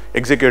about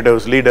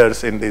executives,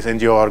 leaders in these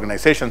NGO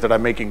organizations that are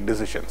making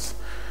decisions.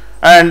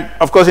 And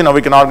of course,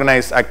 we can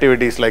organize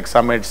activities like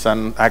summits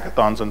and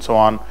hackathons and so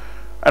on.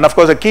 And of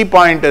course, a key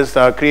point is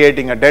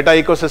creating a data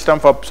ecosystem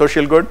for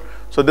social good.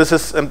 So this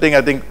is something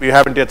I think we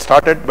haven't yet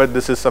started, but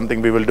this is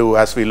something we will do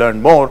as we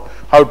learn more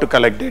how to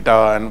collect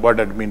data and what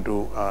it means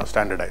to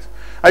standardize.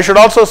 I should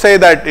also say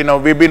that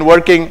we've been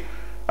working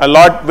a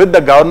lot with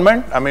the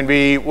government. I mean,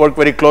 we work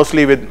very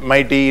closely with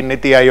MIT,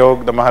 Niti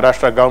Aayog, the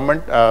Maharashtra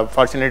government.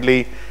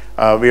 Fortunately,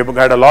 we have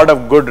had a lot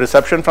of good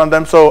reception from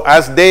them. So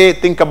as they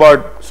think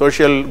about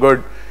social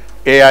good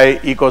AI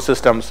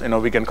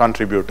ecosystems, we can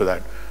contribute to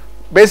that.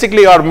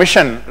 Basically, our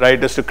mission,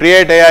 right, is to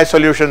create AI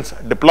solutions,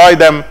 deploy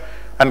them,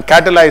 and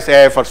catalyze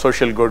AI for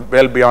social good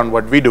well beyond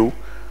what we do,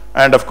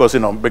 and of course,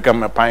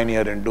 become a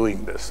pioneer in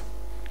doing this.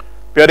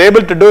 We are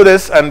able to do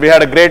this, and we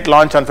had a great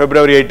launch on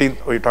February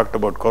 18th. We talked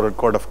about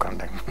code of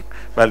conduct.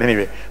 Well,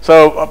 anyway,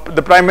 so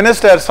the Prime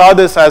Minister saw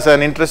this as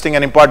an interesting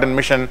and important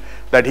mission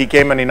that he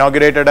came and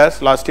inaugurated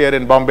us last year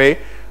in Bombay.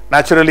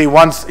 Naturally,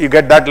 once you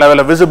get that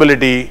level of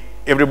visibility,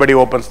 everybody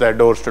opens their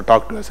doors to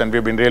talk to us, and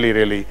we've been really,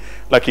 really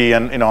lucky.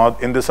 And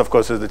in this, of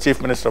course, is the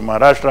Chief Minister of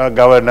Maharashtra,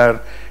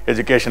 Governor,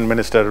 Education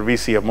Minister,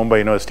 VC of Mumbai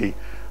University,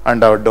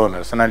 and our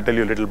donors. And I'll tell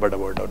you a little bit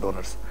about our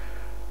donors.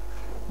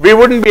 We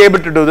wouldn't be able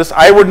to do this.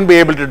 I wouldn't be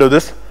able to do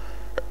this,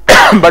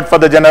 but for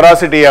the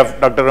generosity of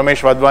Dr.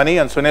 Ramesh Wadhwani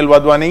and Sunil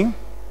Wadhwani,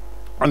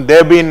 And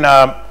they've been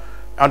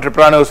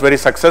entrepreneurs, very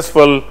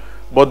successful,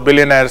 both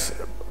billionaires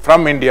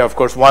from India, of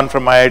course, one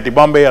from IIT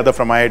Bombay, other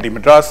from IIT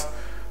Madras,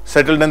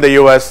 settled in the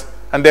US,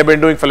 and they've been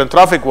doing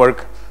philanthropic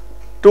work.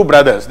 Two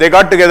brothers. They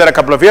got together a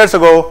couple of years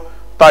ago,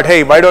 thought,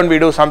 hey, why don't we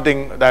do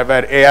something that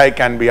where AI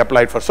can be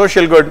applied for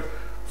social good,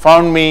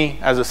 found me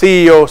as a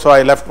CEO, so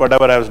I left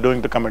whatever I was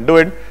doing to come and do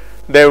it.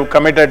 They've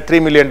committed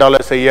 $3 million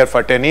a year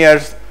for 10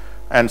 years,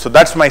 and so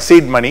that's my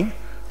seed money.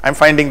 I'm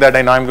finding that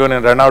I know I'm going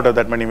to run out of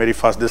that money very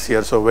fast this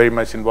year, so very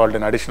much involved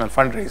in additional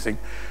fundraising.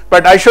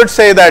 But I should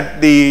say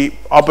that the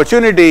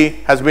opportunity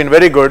has been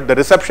very good. The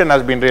reception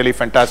has been really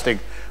fantastic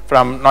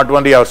from not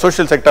only our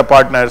social sector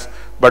partners,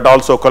 but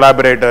also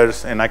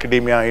collaborators in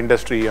academia,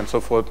 industry, and so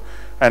forth.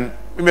 And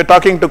we're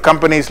talking to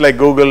companies like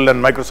Google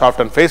and Microsoft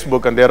and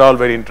Facebook, and they're all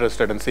very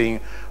interested in seeing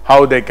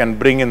how they can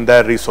bring in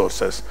their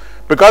resources.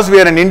 Because we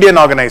are an Indian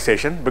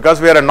organization, because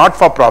we are a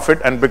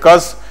not-for-profit, and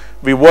because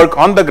we work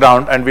on the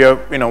ground and we are,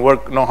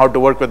 know how to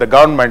work with the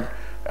government,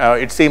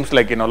 it seems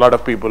like, a lot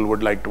of people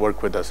would like to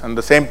work with us. And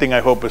the same thing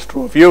I hope is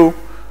true of you.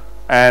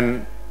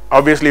 And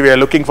obviously we are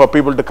looking for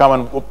people to come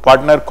and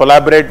partner,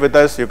 collaborate with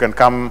us. You can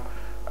come,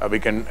 we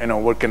can,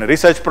 work in a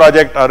research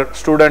project, or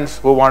students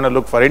who want to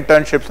look for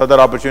internships, other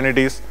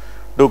opportunities,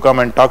 do come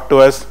and talk to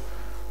us.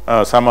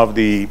 Some of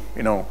the,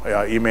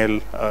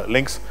 email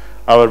links.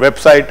 Our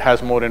website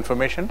has more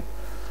information.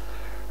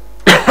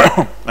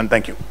 And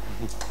thank you.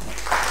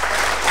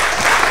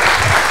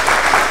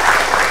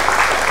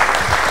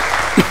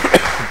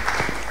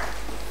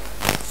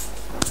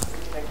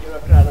 Thank you,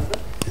 Dr.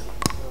 Anandan.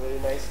 A very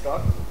nice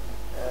talk.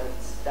 And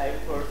it's time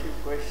for a few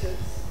questions.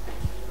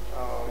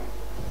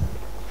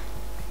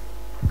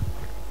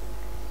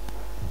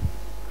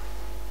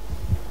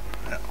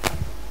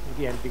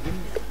 Maybe I'll begin.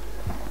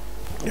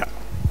 Yeah.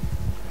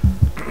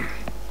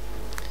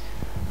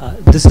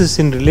 This is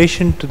in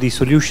relation to the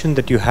solution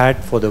that you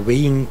had for the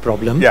weighing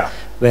problem, Yeah.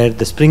 where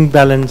the spring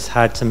balance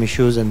had some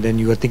issues, and then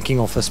you were thinking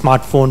of a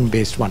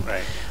smartphone-based one.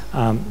 Right.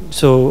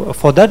 So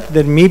for that,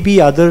 there may be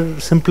other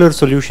simpler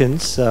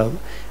solutions, an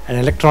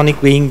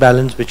electronic weighing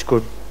balance which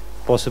could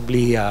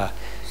possibly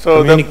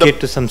communicate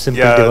to some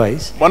simple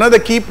device. One of the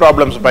key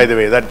problems, by the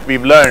way, that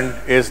we've learned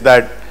is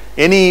that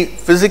any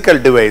physical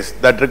device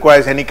that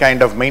requires any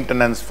kind of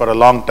maintenance for a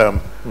long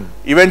term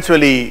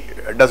eventually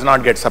does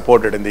not get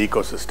supported in the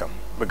ecosystem,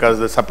 because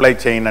the supply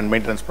chain and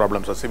maintenance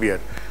problems are severe.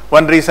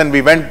 One reason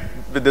we went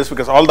with this,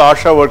 because all the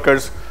ASHA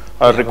workers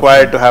are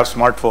required to have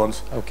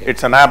smartphones. Okay.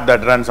 It's an app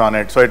that runs on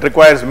it, so it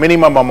requires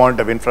minimum amount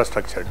of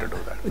infrastructure to do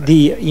that. Right?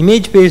 The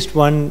image-based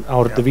one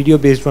or the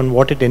video-based one,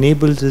 what it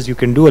enables is you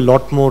can do a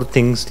lot more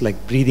things like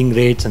breathing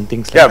rates and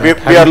things like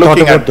that. We are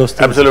looking at those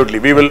things. Absolutely.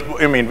 We will.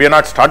 I mean, we are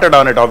not started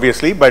on it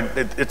obviously, but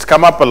it's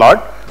come up a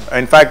lot.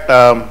 In fact,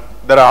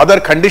 there are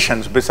other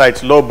conditions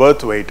besides low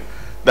birth weight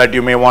that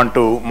you may want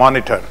to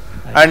monitor.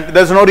 And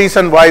there's no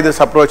reason why this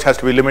approach has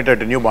to be limited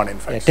to newborn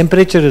infants. Yeah,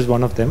 temperature is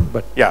one of them,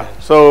 but yeah.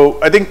 So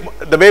I think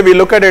the way we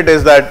look at it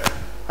is that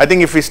I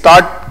think if we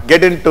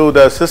get into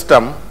the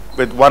system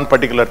with one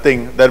particular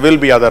thing, there will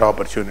be other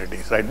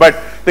opportunities, right? But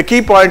the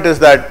key point is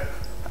that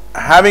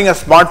having a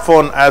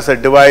smartphone as a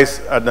device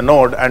at the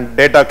node and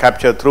data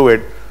capture through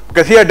it,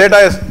 because here data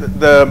is,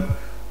 the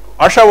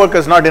ASHA worker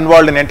is not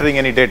involved in entering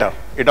any data.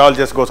 It all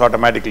just goes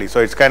automatically.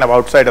 So it's kind of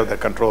outside of their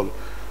control.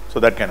 So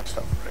that kind of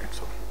stuff, right?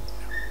 So.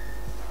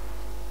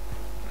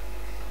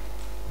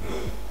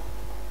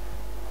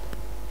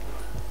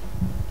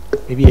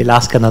 maybe I'll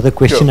ask another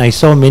question. Sure. I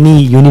saw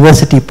many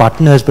university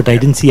partners, but I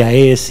didn't see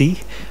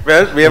IISc.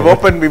 Well, we have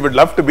opened, we would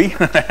love to be.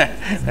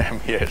 I'm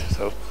here,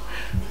 so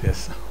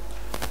yes.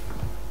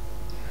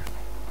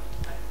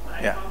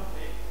 Yeah.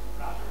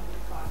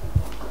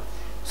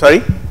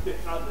 Sorry?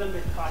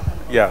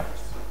 Yeah.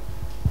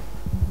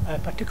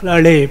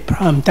 Particularly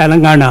from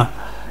Telangana,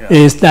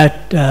 is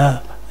that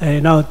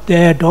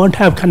they don't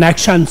have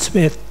connections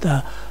with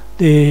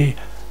the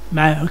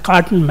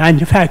cotton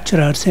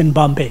manufacturers in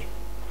Bombay,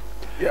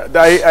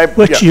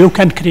 which you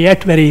can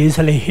create very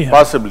easily here.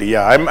 Possibly,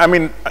 yeah. I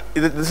mean,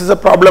 this is a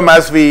problem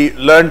as we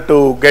learn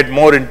to get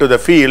more into the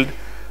field.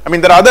 I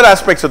mean, there are other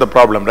aspects of the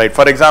problem, right?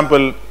 For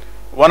example,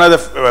 one of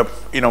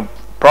the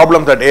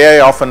problems that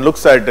AI often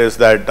looks at is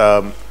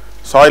that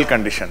soil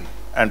condition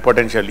and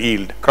potential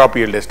yield, crop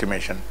yield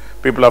estimation.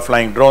 People are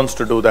flying drones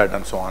to do that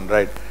and so on,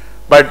 right?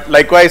 But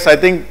likewise, I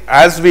think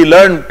as we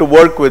learn to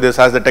work with this,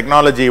 as the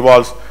technology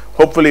evolves,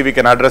 hopefully we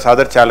can address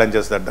other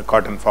challenges that the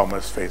cotton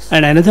farmers face.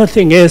 And another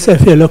thing is,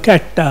 if you look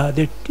at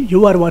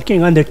you are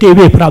working on the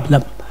TB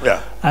problem.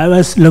 Yeah. I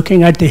was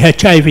looking at the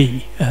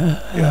HIV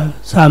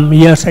some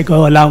years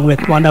ago along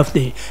with one of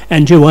the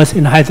NGOs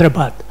in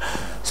Hyderabad.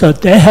 So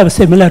they have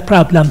similar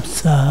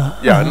problems. So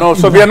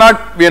we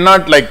are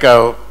not like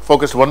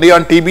focused only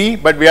on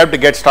TB, but we have to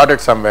get started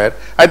somewhere.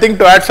 I think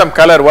to add some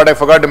color, what I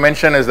forgot to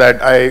mention is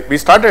that we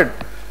started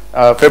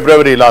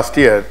February last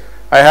year.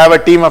 I have a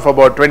team of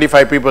about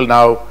 25 people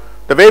now.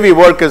 The way we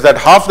work is that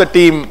half the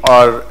team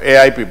are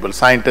AI people,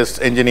 scientists,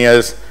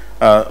 engineers,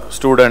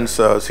 students,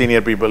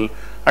 senior people,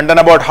 and then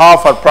about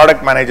half are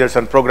product managers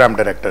and program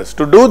directors.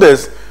 To do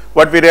this,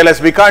 what we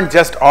realized, we can't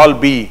just all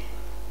be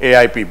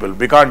AI people.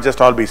 We can't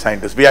just all be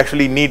scientists. We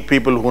actually need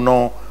people who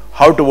know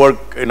how to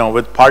work,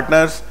 with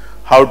partners,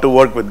 how to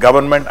work with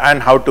government,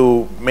 and how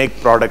to make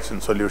products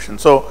and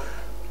solutions. So,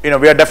 we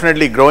are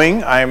definitely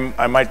growing.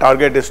 My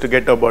target is to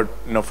get to about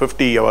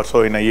 50 or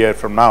so in a year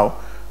from now,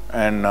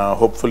 and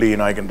hopefully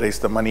I can raise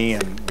the money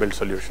and build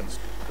solutions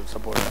to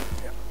support that.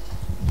 Yeah.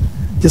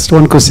 Just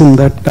one question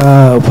that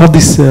for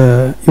this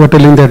you are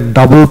telling that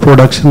double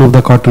production of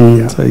the cotton.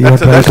 Yeah. So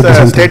that's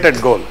the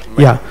stated goal.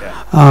 Yeah.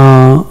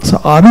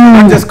 So are you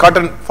not just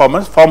cotton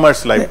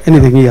farmers like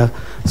anything? Yeah.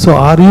 So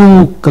are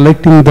you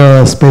collecting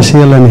the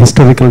spatial and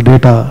historical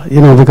data?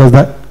 Because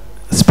that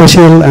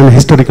spatial and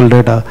historical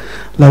data,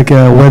 like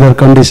weather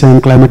condition,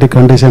 climatic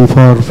condition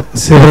for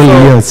several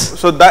years.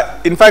 So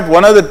that, in fact,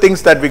 one of the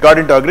things that we got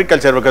into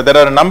agriculture, because there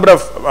are a number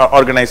of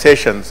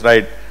organizations,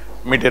 right,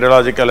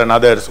 meteorological and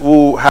others,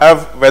 who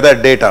have weather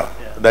data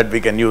that we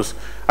can use.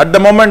 At the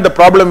moment, the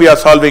problem we are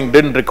solving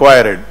didn't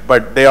require it,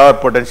 but they are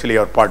potentially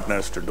our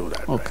partners to do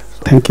that. Okay. Right?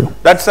 So thank you.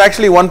 That's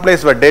actually one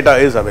place where data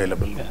is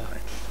available. Yeah.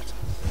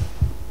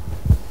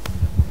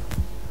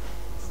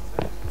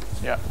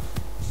 Right?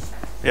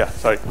 Yeah,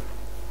 sorry.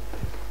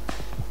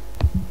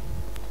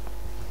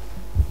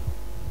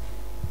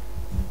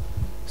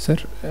 Sir,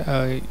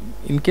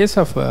 in case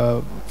of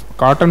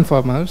cotton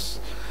farmers,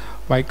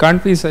 why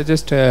can't we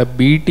suggest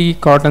BT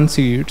cotton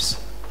seeds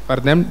for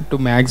them to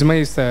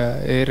maximize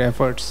their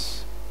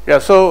efforts? Yeah,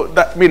 so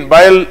that,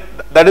 while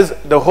that is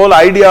the whole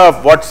idea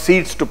of what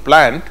seeds to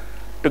plant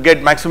to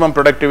get maximum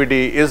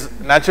productivity is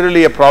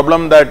naturally a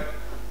problem that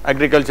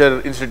agriculture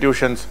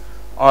institutions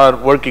are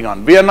working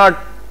on. We are not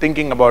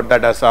thinking about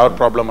that as our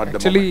problem at the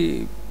moment.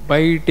 Actually,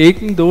 by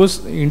taking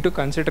those into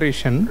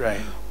consideration,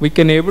 right, we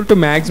can able to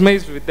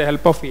maximize with the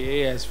help of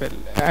AI as well,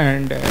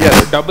 and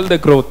double the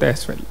growth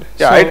as well.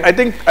 Yeah, so I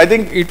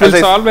think it will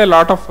solve a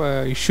lot of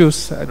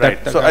issues.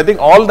 Right. So I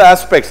think all the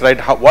aspects, right,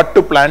 what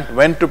to plant,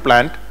 when to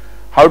plant,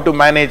 how to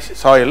manage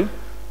soil,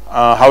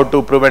 how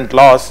to prevent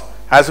loss,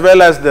 as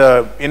well as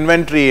the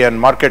inventory and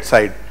market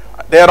side,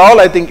 they are all,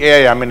 I think,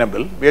 AI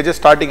amenable. We are just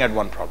starting at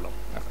one problem.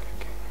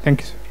 Okay.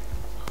 Thank you, sir.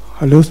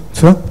 Hello,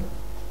 sir.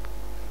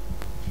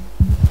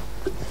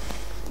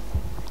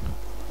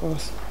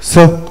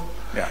 Sir,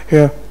 Yeah.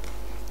 here.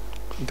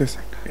 This.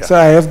 Yeah. So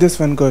I have this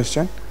one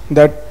question.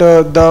 That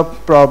the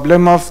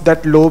problem of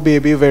that low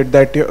baby weight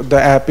that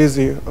the app is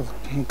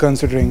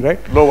considering,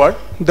 right? Low what?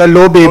 The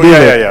low baby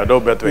weight. Yeah,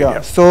 low birth weight.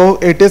 Yeah. So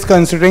it is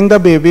considering the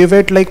baby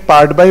weight like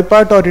part by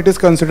part, or it is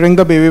considering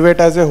the baby weight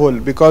as a whole?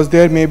 Because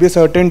there may be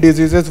certain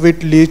diseases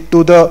which lead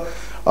to the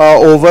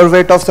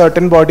overweight of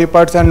certain body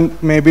parts,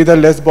 and maybe the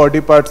less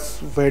body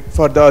parts weight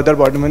for the other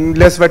body,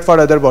 less weight for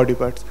other body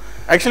parts.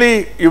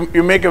 Actually,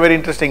 you make a very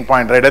interesting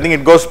point, right? I think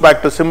it goes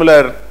back to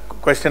similar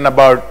question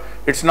about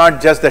it's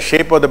not just the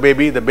shape of the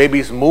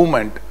baby's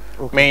movement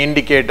may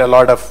indicate a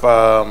lot of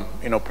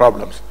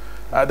problems.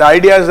 The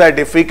idea is that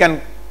if we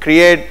can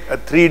create a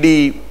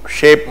 3D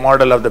shape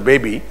model of the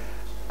baby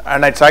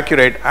and it's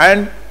accurate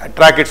and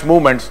track its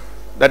movements,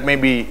 that may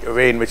be a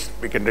way in which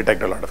we can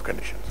detect a lot of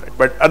conditions. Right?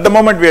 But at the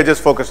moment, we are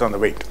just focused on the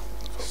weight.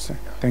 So,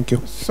 thank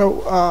you.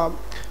 So,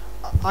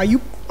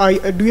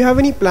 do you have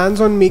any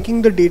plans on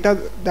making the data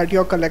that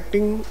you're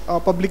collecting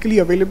publicly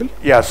available?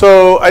 Yeah,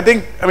 so I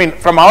think,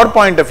 from our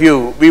point of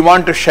view, we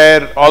want to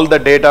share all the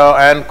data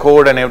and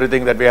code and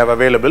everything that we have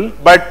available.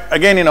 But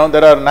again,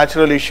 there are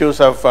natural issues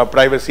of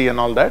privacy and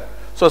all that.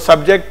 So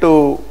subject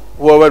to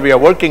whoever we are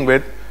working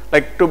with,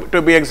 like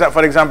to be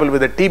for example,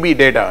 with the TB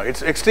data,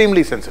 it's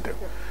extremely sensitive.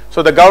 Yeah.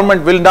 So the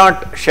government will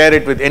not share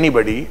it with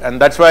anybody, and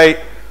that's why,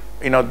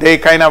 they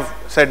kind of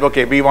said,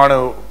 okay, we want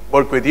to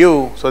work with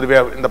you, so that we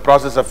are in the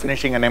process of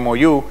finishing an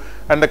MOU,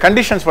 and the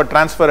conditions for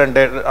transfer and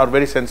data are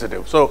very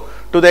sensitive. So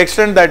to the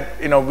extent that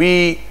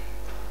we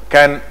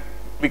can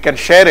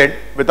share it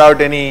without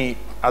any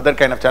other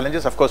kind of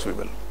challenges, of course we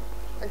will.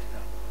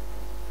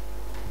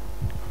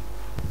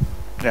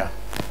 Yeah.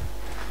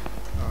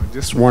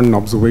 Just one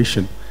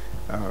observation.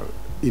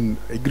 In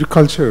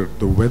agriculture,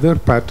 the weather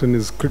pattern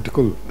is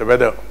critical. The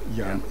weather.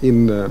 Yeah.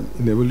 In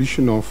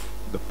evolution of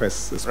the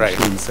pests,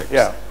 especially insects.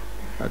 Yeah.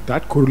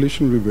 That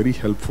correlation will be very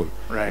helpful.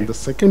 Right. And the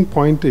second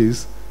point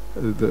is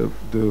the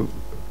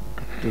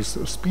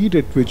speed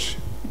at which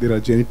there are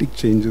genetic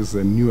changes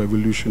and new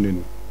evolution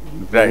in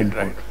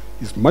right.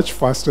 is much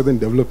faster than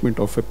development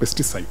of a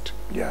pesticide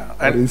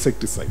or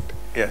insecticide.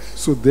 Yes.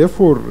 So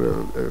therefore,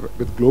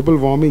 with global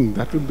warming,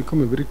 that will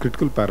become a very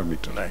critical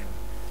parameter. Right.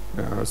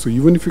 So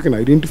even if you can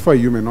identify,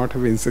 you may not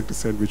have an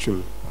insecticide which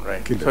will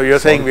kill it. So you're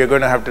saying we are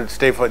going to have to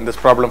stay in this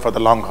problem for the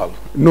long haul?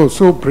 No.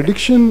 So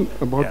prediction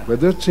about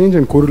weather change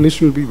and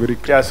correlation will be very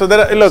clear. Yeah. So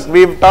look,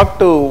 we've talked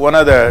to one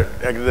of the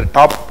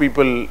top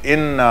people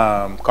in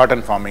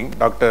cotton farming,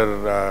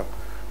 Dr.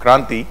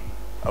 Kranti,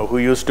 who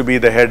used to be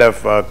the head of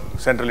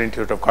Central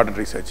Institute of Cotton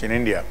Research in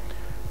India.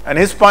 And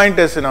his point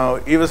is,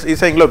 he's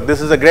saying, look, this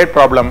is a great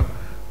problem,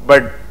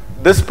 but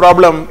this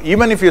problem,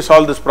 even if you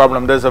solve this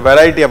problem, there's a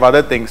variety of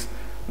other things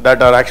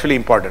that are actually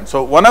important.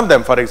 So one of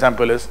them, for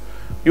example, is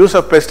use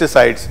of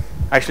pesticides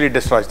actually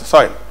destroys the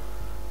soil.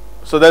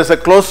 So there's a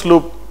closed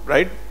loop,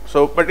 right?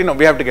 So, but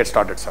we have to get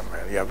started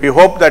somewhere. Yeah, we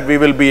hope that we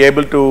will be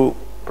able to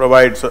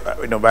provide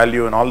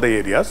value in all the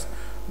areas,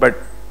 but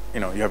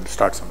you have to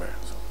start somewhere.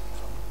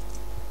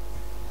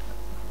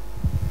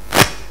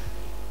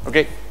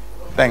 Okay,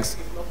 thanks.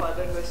 No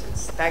further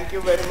questions. Thank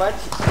you very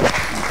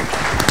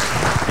much.